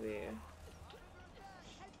maybe.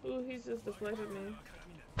 Ooh, he's just deflected me.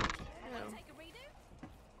 Yeah. Take a redo.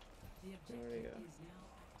 The There we objective go. is now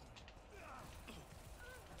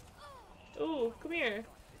active. Ooh, come here.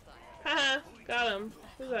 Haha, got him.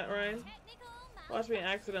 Who's that, Ryan? Watch me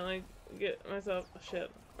accidentally get myself shit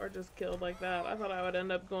or just killed like that. I thought I would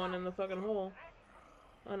end up going in the fucking hole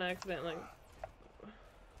on accident. Like,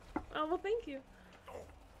 oh well, thank you.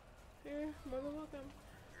 You're more than welcome.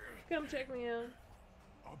 Come check me out.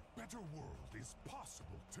 A better world is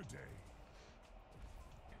possible today.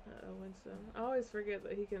 Winston. I always forget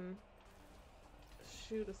that he can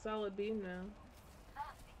shoot a solid beam now. I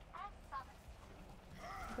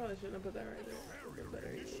probably shouldn't have put that right there. Would've been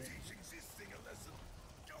better use. Existing a lesson.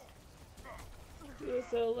 You were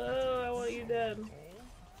so low. I want you dead.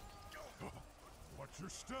 Watch your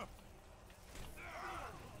step.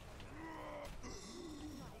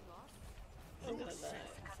 I'm gonna die.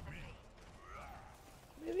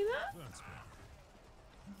 Maybe not. That's better.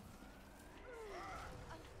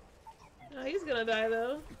 No, he's gonna die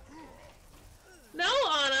though. No,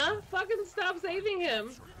 Anna! Fucking stop saving him!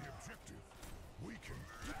 The objective. We can.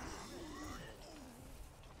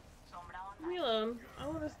 Leave me alone. I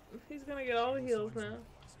wanna. He's gonna get all the heals now.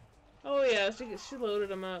 Oh yeah, she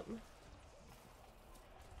loaded him up.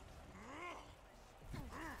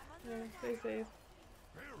 Yeah, stay safe.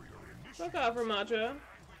 Fuck off, Ramatra.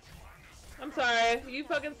 I'm sorry. You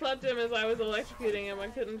fucking slept him as I was electrocuting him. I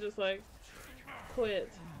couldn't just like quit.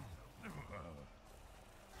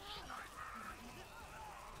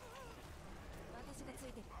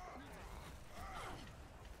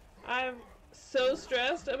 I'm so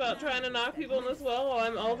stressed about trying to knock people in this well while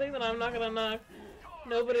I'm ulting that I'm not gonna knock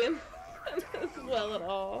nobody in this well at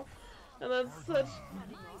all. And that's such.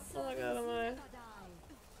 Oh my god, am I?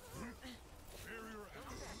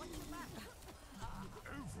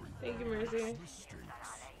 Thank you, Mercy.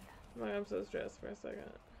 Oh, I'm so stressed for a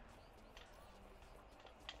second.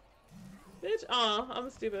 Bitch, aw, I'm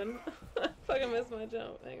stupid. I fucking missed my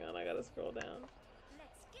jump. Hang on, I gotta scroll down.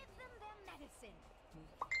 Let's give them their medicine.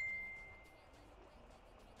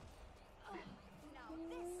 Oh, now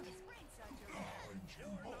this is brain surgery.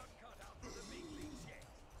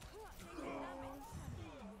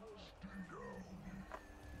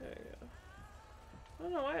 There you go. I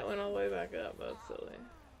don't know why it went all the way back up. That's silly.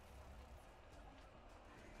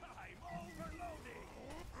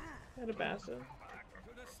 I had a bastion.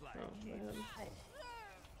 Oh, they had.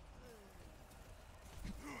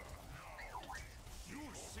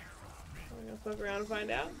 I'm gonna fuck around and find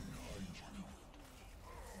out.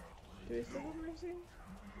 Do we still have Mercy?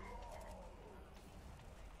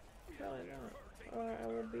 Probably not. Or I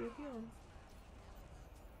will be healed.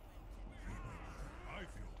 I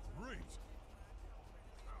feel great.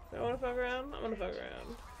 Do I wanna fuck around? I'm gonna fuck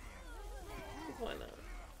around. Why not?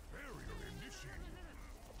 Barrier initiated.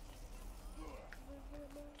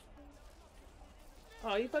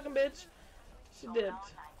 Oh, you fucking bitch. She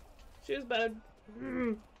dipped. She was about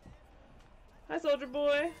to... Hi, soldier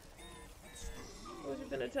boy. What was you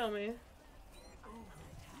finna tell me?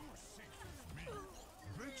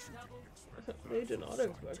 They did not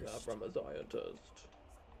expect that from a scientist.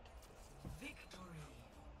 Victory.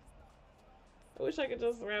 I wish I could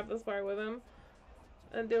just wrap this part with him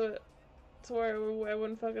and do it to where I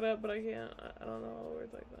wouldn't fuck it up, but I can't. I don't know all the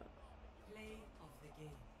words like that. Play of the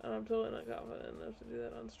game. And I'm totally not confident enough to do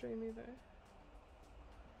that on stream either.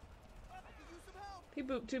 He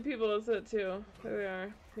booped 2 people, that's it too. There they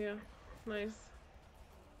are. Yeah. Nice.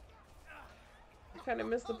 I kind of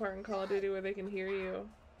missed the part in Call of Duty where they can hear you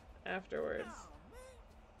afterwards.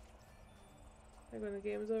 Like when the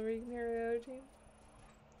game is over, you can hear the other team.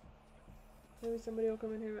 Maybe somebody will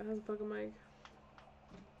come in here that has a fucking mic.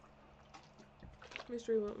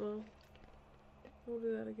 Mystery went well. We'll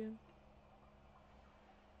do that again.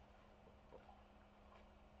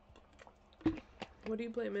 What do you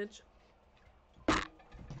play, Mitch?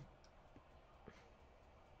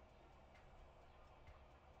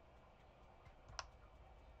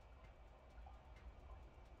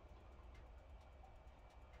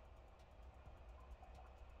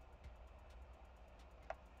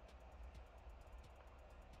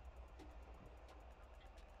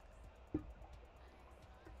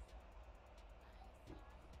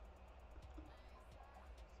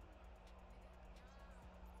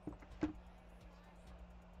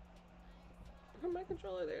 Oh, my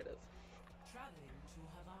controller, there it is. Traveling to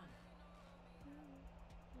Havana.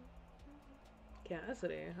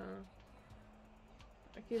 Cassidy, huh?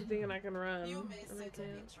 I keep thinking I can run, You may and I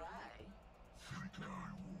certainly can't. try.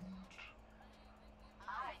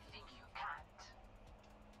 I think you can't.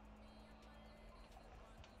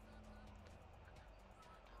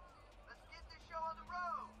 Let's get this show on the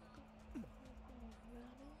road.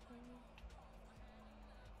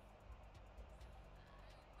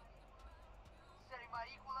 Setting my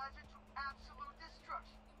equalizer to absolute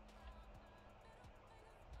destruction.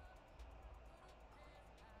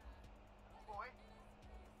 Boy,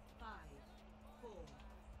 5, 4,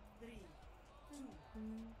 3, 2,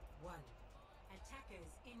 1.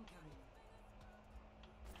 Attackers incoming.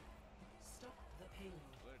 Stop the payload.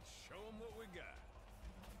 Let's show them what we got.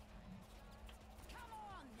 Come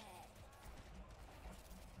on there.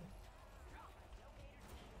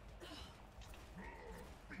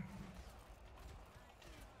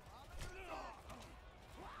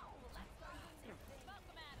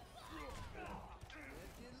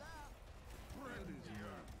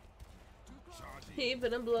 He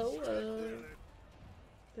finna blow up.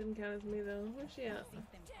 Didn't count as me though. Where's she at?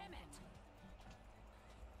 Damn it.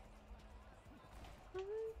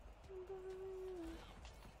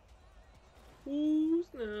 Ooh,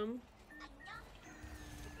 snum.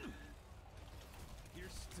 You're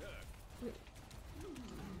stuck.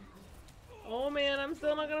 Oh man, I'm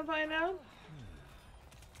still not gonna find out.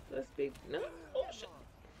 Let's be no. Oh shit.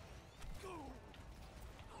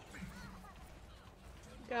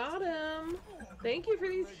 Got him. Thank you for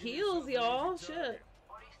these heals, y'all. Shit.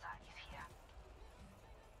 Orisa is here.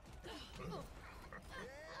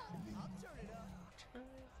 I'll turn it up.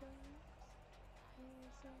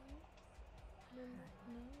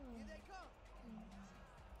 Here they come.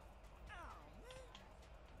 Ow,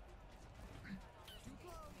 man. Too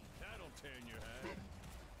close. That'll tan your hide.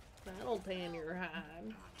 That'll tan your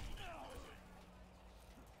hide.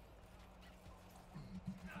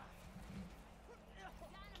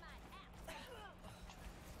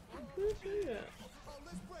 Who's she at? Oh,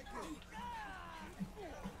 let's break it.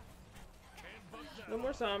 Can't buck that No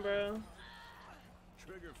more Sombra.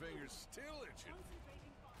 Trigger finger's still itching.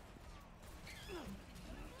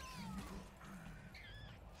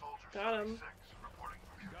 Got him.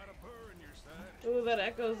 Got a burr in your side. Ooh, that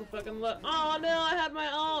echoes a fucking lot. Oh no, I had my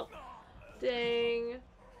ult. Dang.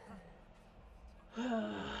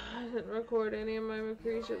 I didn't record any of my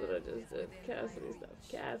Lucretia that I just did. Cassidy stuff.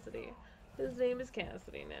 Cassidy. His name is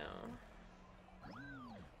Cassidy now.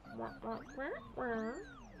 Wah, wah, wah, wah.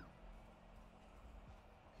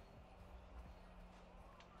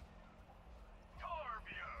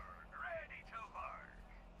 Torbjorn, ready to work.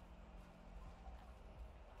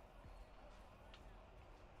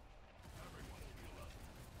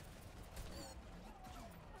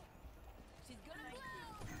 She's gonna blow.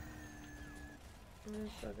 I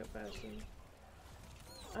suck at Bastion.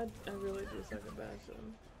 I really do suck at Bastion.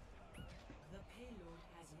 The payload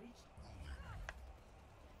has reached.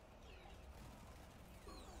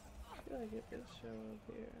 I feel like it could show up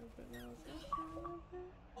here, but now it's not showing up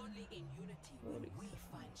there. Only in unity will we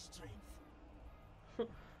find strength.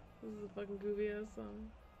 This is a fucking goofy ass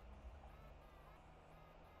song.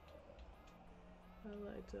 I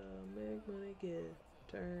like to make money, get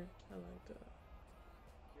turn. I like to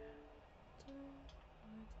turn.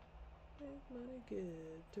 Make money,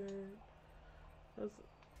 get turn. That's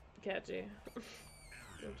catchy.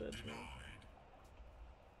 Don't judge me.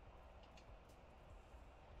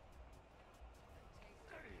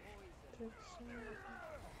 Take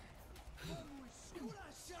Shoot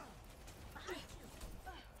our shot.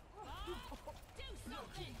 Do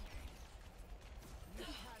something. You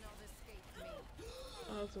cannot escape me.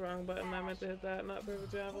 Oh, that's the wrong button. I meant to hit that, not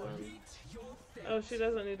perfect javelin. Oh, she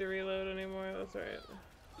doesn't need to reload anymore. That's right.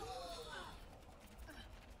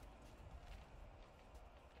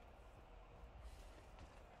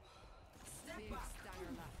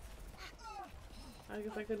 I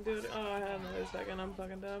guess I couldn't do it. Oh, I had another second. I'm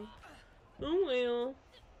fucking dumb. Oh well.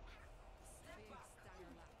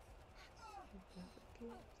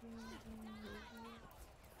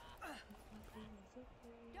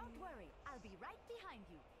 Don't worry, I'll be right behind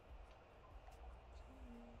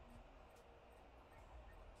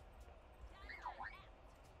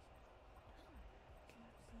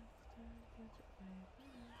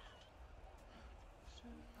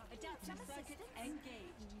Some Circuit assistance?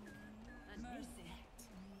 engaged. Mercy.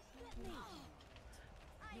 Let me.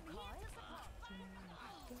 I'm here to support.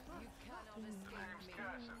 You cannot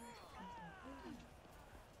escape me.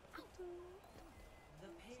 The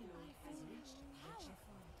payload has reached the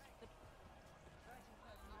checkpoint.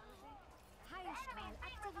 Heilstrahl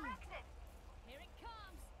aktiviert. Here it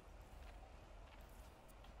comes.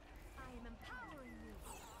 I am empowering you.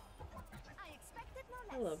 I expected no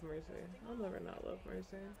I less. love Mercy. I'll never not love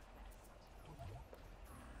Mercy.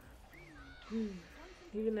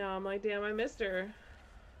 Even now, I'm like, damn, I missed her.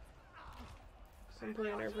 So I'm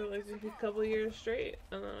playing her for like a couple years straight,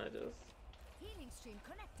 and then I just Healing stream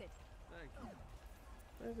connected.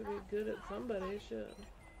 I have to be good at somebody. Shit.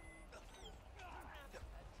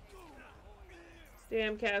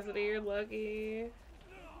 Damn, Cassidy, you're lucky.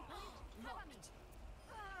 Cover me.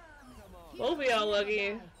 Both of y'all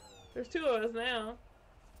lucky. There's two of us now.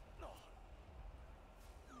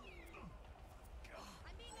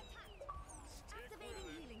 I'm being attacked. Activating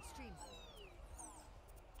healing stream.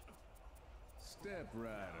 Step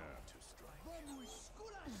right up.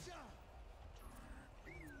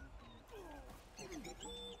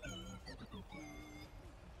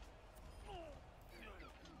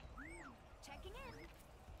 Checking in.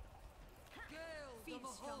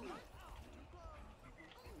 Feel stronger.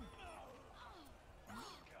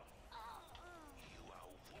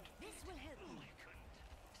 This will help.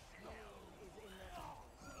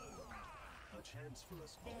 A chance for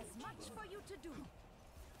us all There's to much learn. for you to do.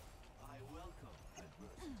 I welcome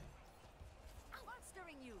adversity.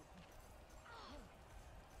 Monstering you.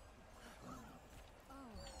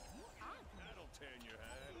 Oh, you are good. That'll turn your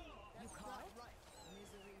head. You call it?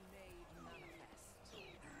 Misery made manifest.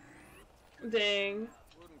 Dang.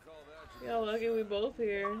 Wouldn't call that Y'all lucky we both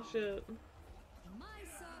here. Shit. My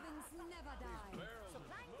servants never die.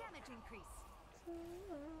 Supplying damage increase.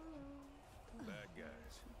 bad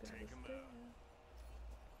guys. Take them out.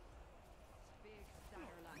 Big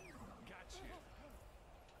Starlight. Gotcha.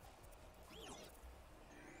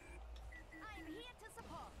 I'm here to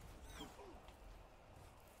support.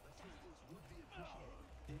 Assistance would be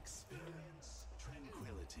appreciated. Experience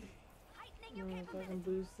tranquility. Heightening I'm your gonna fucking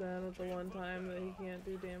capability. boost that at the one time that he can't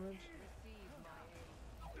do damage. Receive my aid.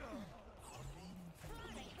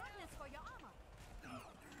 Thank goodness for your armor.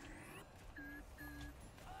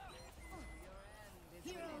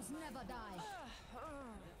 Heroes never die.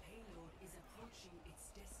 The payload is approaching its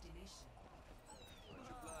destination.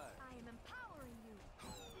 I am empowering you.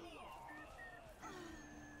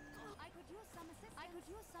 I could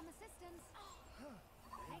use some assistance.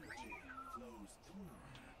 Energy flows through.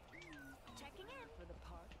 Checking in. For the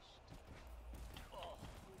parched.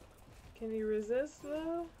 Can you resist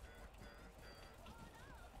though?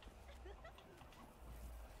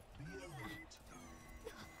 Be alert.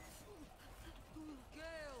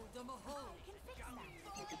 Gale the Mahal. Can fix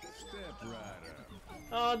that. Step right up.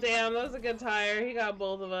 Oh damn, that was a good tire. He got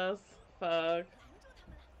both of us. Fuck.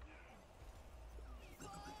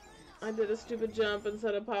 I did a stupid jump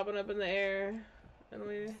instead of popping up in the air, and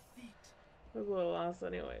we would have lost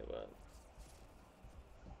anyway. But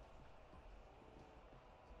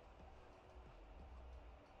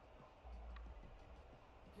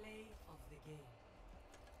Play of the game.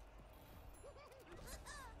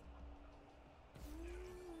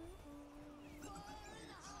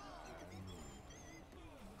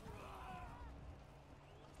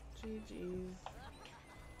 GG's.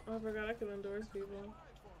 Oh, I forgot I could endorse people.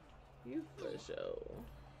 You for show.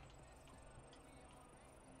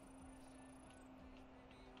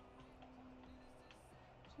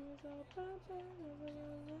 She was all poppin',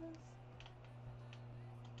 nevertheless.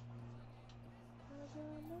 Cause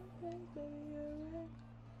on my face, baby, you're right.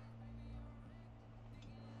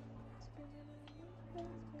 Spinning in your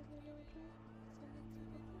face, baby, no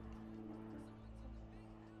drink.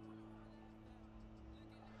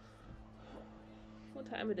 What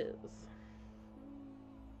time it is?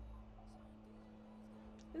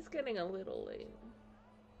 It's getting a little late.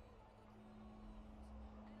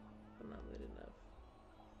 But not late enough.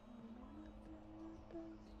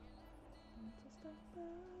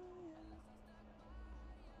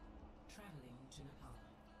 Traveling to Nepal.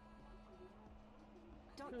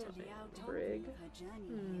 Dr. Liao told Brig. me of her journey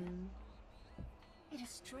here. It is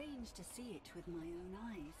strange to see it with my own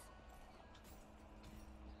eyes.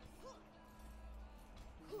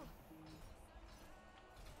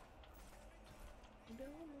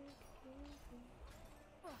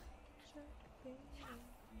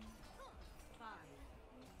 Five,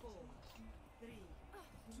 four, three,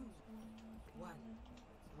 two, one.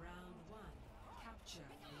 Round one. Capture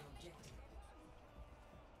the objective.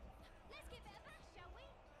 Let's give it a bash, shall we?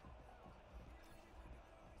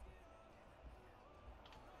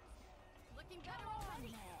 Looking better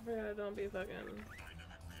already. I forgot I don't be fucking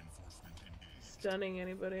stunning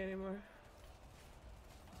anybody anymore.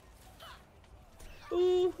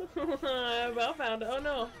 Ooh, I about found it. Oh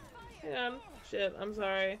no. Hang on. Shit, I'm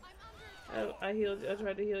sorry. I healed. I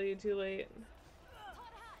tried to heal you too late.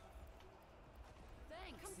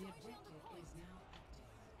 Thanks. The objective is now active.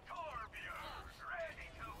 Torbiers, ready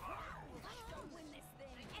to work. Don't win this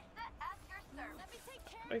thing. Get set at your service. Let me take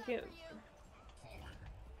care I of can't. that for you.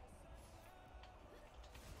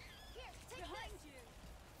 Here, take behind you.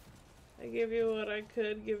 I gave you what I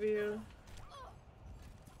could give you.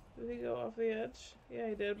 Did he go off the edge? Yeah,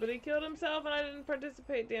 he did. But he killed himself and I didn't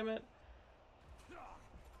participate, damn it.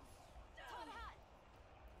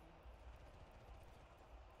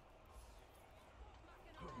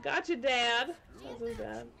 Gotcha, Dad! That's his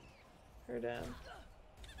dad. Her dad.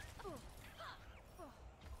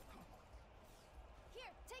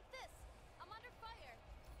 Here, take this. I'm under fire.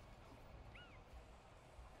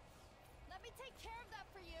 Let me take care of that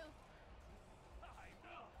for you.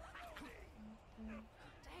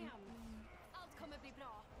 Damn. Allt kommer bli bra.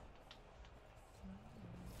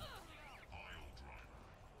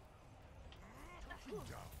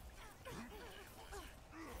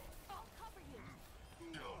 I'll cover you.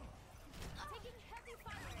 Taking heavy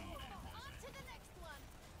fire. On to the next one.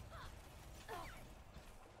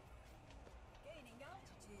 Gaining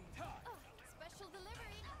altitude. Special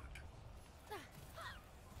delivery.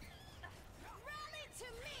 Rally to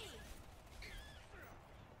me.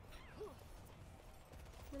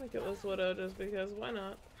 I'm gonna kill this widow just because, why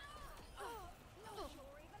not?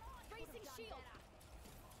 Bracing shield.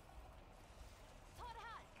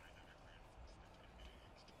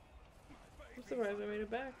 I'm surprised I made it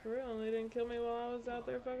back, for real. They didn't kill me while I was out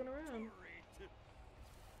there fucking around.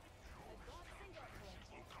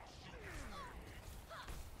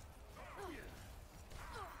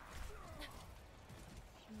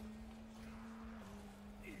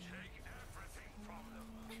 Take everything from them.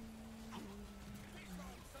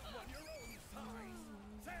 Someone your own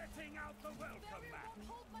size. Setting out the welcome Barrier mat. won't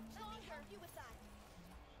hold much longer. Let me help you with that.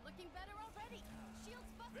 Looking better already.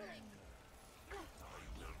 Shield's buckling.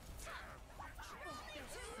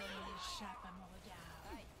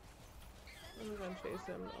 I'm gonna chase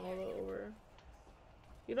him all over.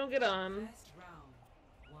 You don't get on. Last round.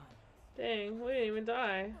 1. Dang, we didn't even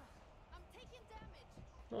die. I'm taking damage.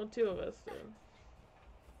 Well, 2 of us did.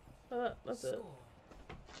 That's it. Score.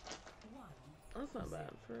 1. That's not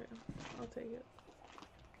bad for real. I'll take it.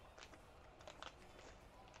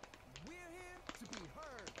 We're here to be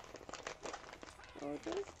heard. Oh, it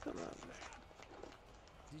does come up.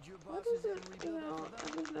 Did your Why bosses does ever it, rebuild that I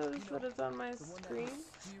rebellion? just noticed that it's on my The one that screen. was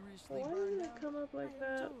seriously Why burned does it down? come up like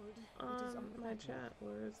that on my chat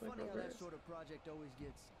where it's like Funny how that reversed? sort of project always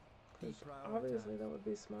gets Because deprioritized. obviously that would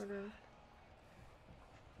be smarter.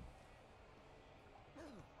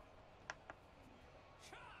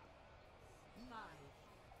 Five,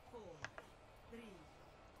 4, 3,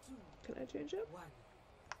 2, Can I change it? 1.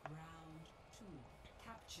 Round 2.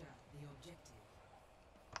 Capture the objective.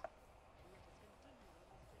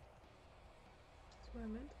 That's where I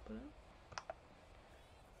meant to put it.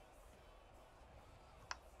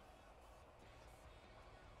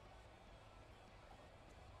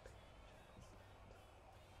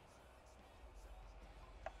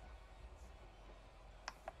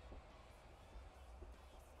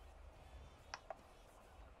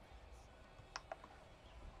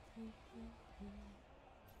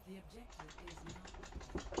 The objective is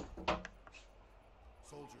now.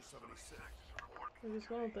 Soldier 76. I just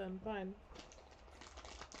won't then. Fine.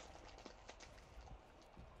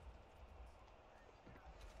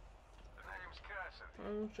 The name's Cassidy.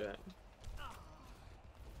 Oh shit.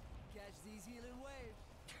 Catch these healing waves.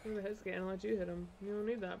 Where the hit scan and let you hit him. You don't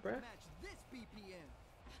need that, bruh. Match this BPM.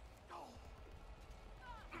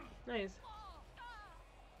 Nice.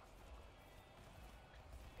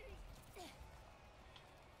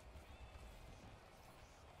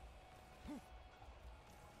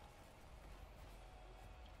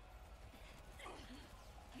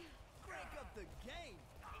 Crank up the game.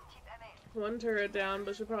 One turret down,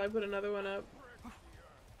 but should probably put another one up.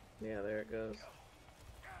 Yeah, there it goes.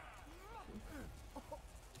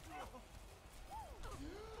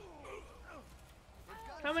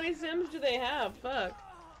 How many Sims do they have? Fuck.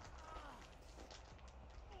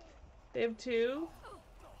 They have 2?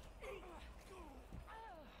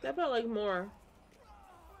 That felt like more.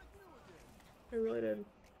 I really did.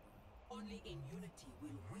 Only in unity will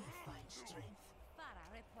we find strength.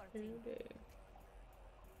 Every day.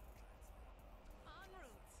 En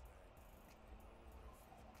route.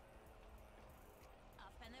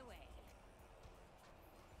 Up and away.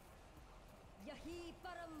 यही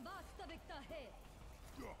परम वास्तविकता है.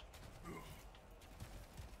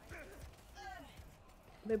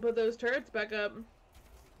 They put those turrets back up.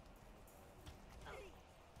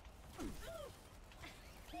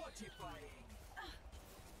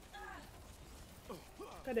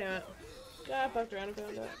 God damn it. God, I fucked around and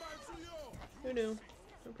found out. Who knew?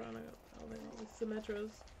 No problem. I got all these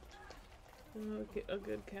Symmetras. A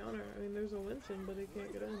good counter. I mean, there's a Winston, but he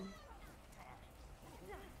can't get in.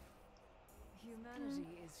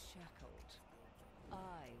 Humanity is shackled.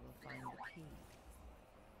 I will find the key.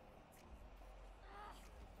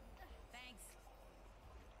 Thanks.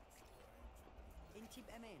 Intib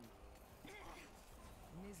Amen.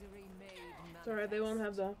 Misery made manifest. It's alright, they won't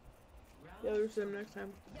have the other sim next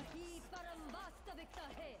time. यही परम वास्तविकता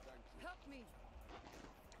है. Help me.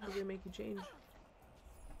 They're gonna make you change.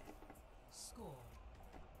 Score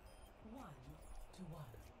 1-1.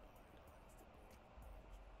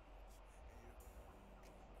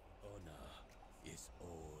 Honor is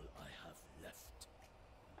all I have left.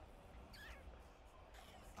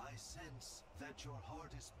 I sense that your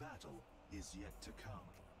hardest battle is yet to come.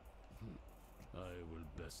 I will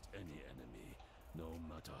best any enemy, no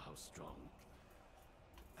matter how strong.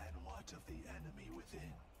 And what of the enemy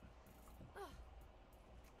within?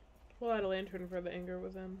 Pull out a lantern for the anger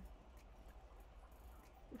within.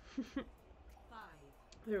 5,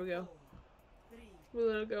 There we go. 4, 3, We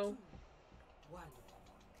let it go. 1.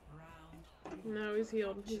 Round 3. Now he's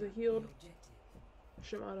healed. He's a healed Objective.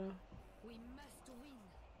 Shimada. We must win.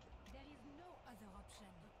 There is no other option.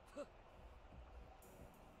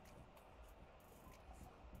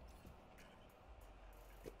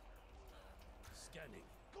 Scanning.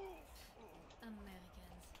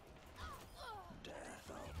 Americans. Death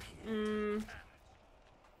appears.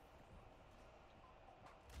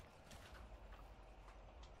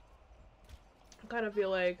 I kind of feel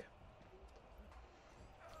like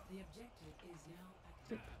The objective is now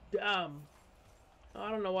active. I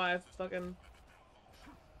don't know why I fucking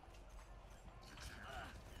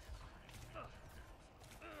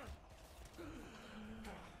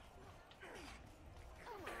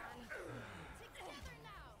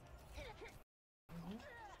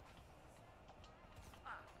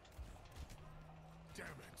Damn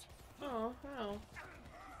it. oh how?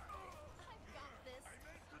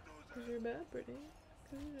 Cause you're bad, Brittany.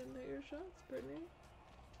 Cause you didn't hit your shots, Brittany.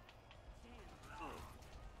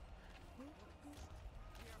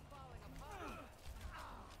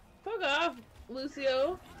 Fuck off,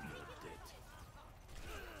 Lucio.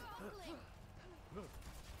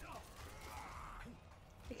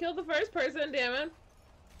 I killed the first person, damn it.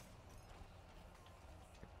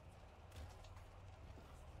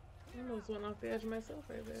 I almost went off the edge of myself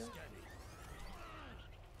right there.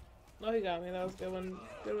 Oh, he got me. That was a good one.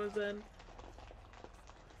 Good ones then.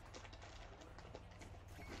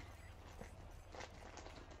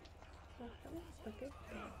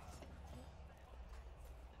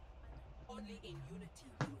 Only in unity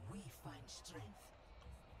will we find strength.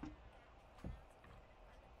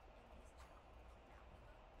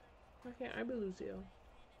 Why can't I be Lucio?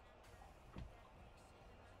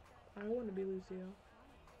 I want to be Lucio.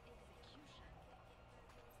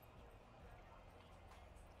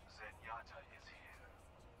 Zenyatta is here.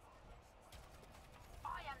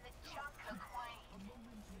 I am the Junker Queen.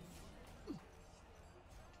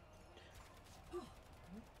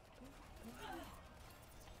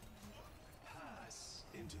 Pass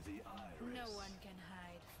into the iris. No one can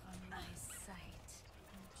hide from my sight.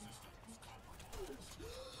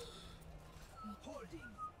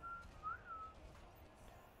 Holding.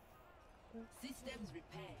 Systems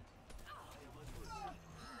repaired.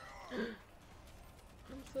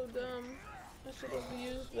 I'm so dumb. I should have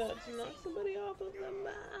used that to knock somebody off of the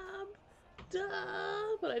map.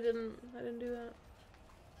 Duh! But I didn't. I didn't do that.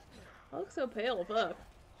 I look so pale. Fuck.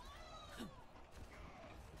 I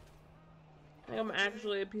think I'm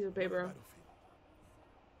actually a piece of paper.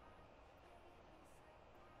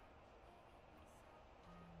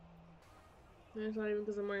 And it's not even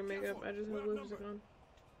because I'm wearing makeup. I just have lipstick on.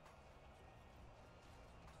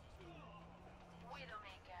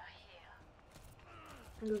 Widowmaker here.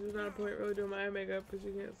 Because there's not a point really doing my eye makeup because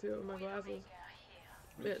you can't see it with my glasses.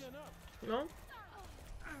 Widowmaker here. Bitch. No?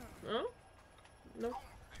 No? No.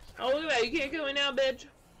 Oh, look at that. You can't kill me now, bitch.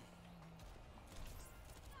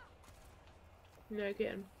 No, I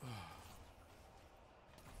can.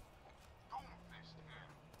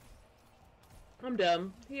 I'm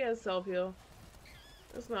dumb. He has self-heal.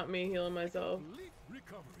 That's not me healing myself.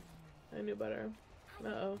 I knew better.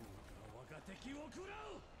 Uh-oh.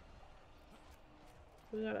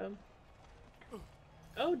 We gotta...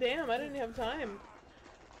 Oh, damn. I didn't have time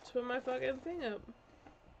put my fucking thing up.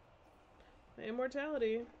 My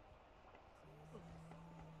immortality.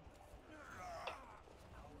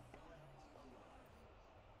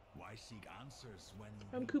 Why seek answers when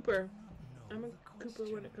I'm Cooper. no I'm a the Cooper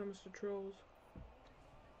question? when it comes to trolls.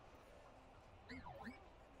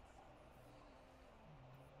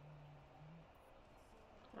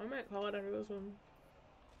 I might call it after this one.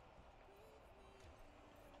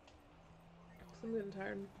 'Cause I'm getting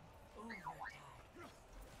tired.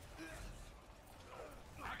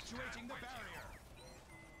 Actuating the barrier.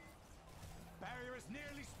 Barrier is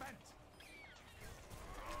nearly spent.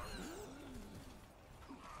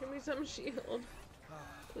 Give me some shield.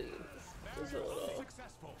 Please. Just a Barrier little.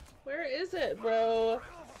 successful. Where is it, bro?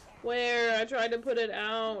 Where? I tried to put it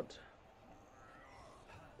out.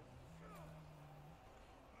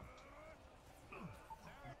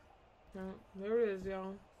 No, there it is,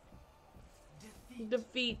 y'all.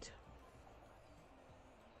 Defeat.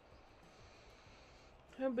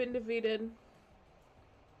 I've been defeated.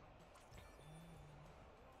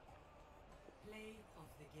 Play of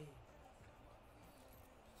the game.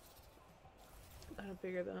 I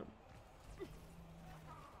figured that.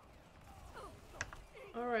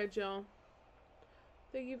 Alright, y'all.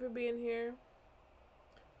 Thank you for being here.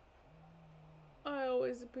 I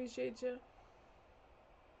always appreciate you.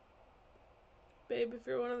 Babe, if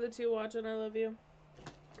you're one of the two watching, I love you.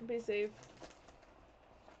 Be safe.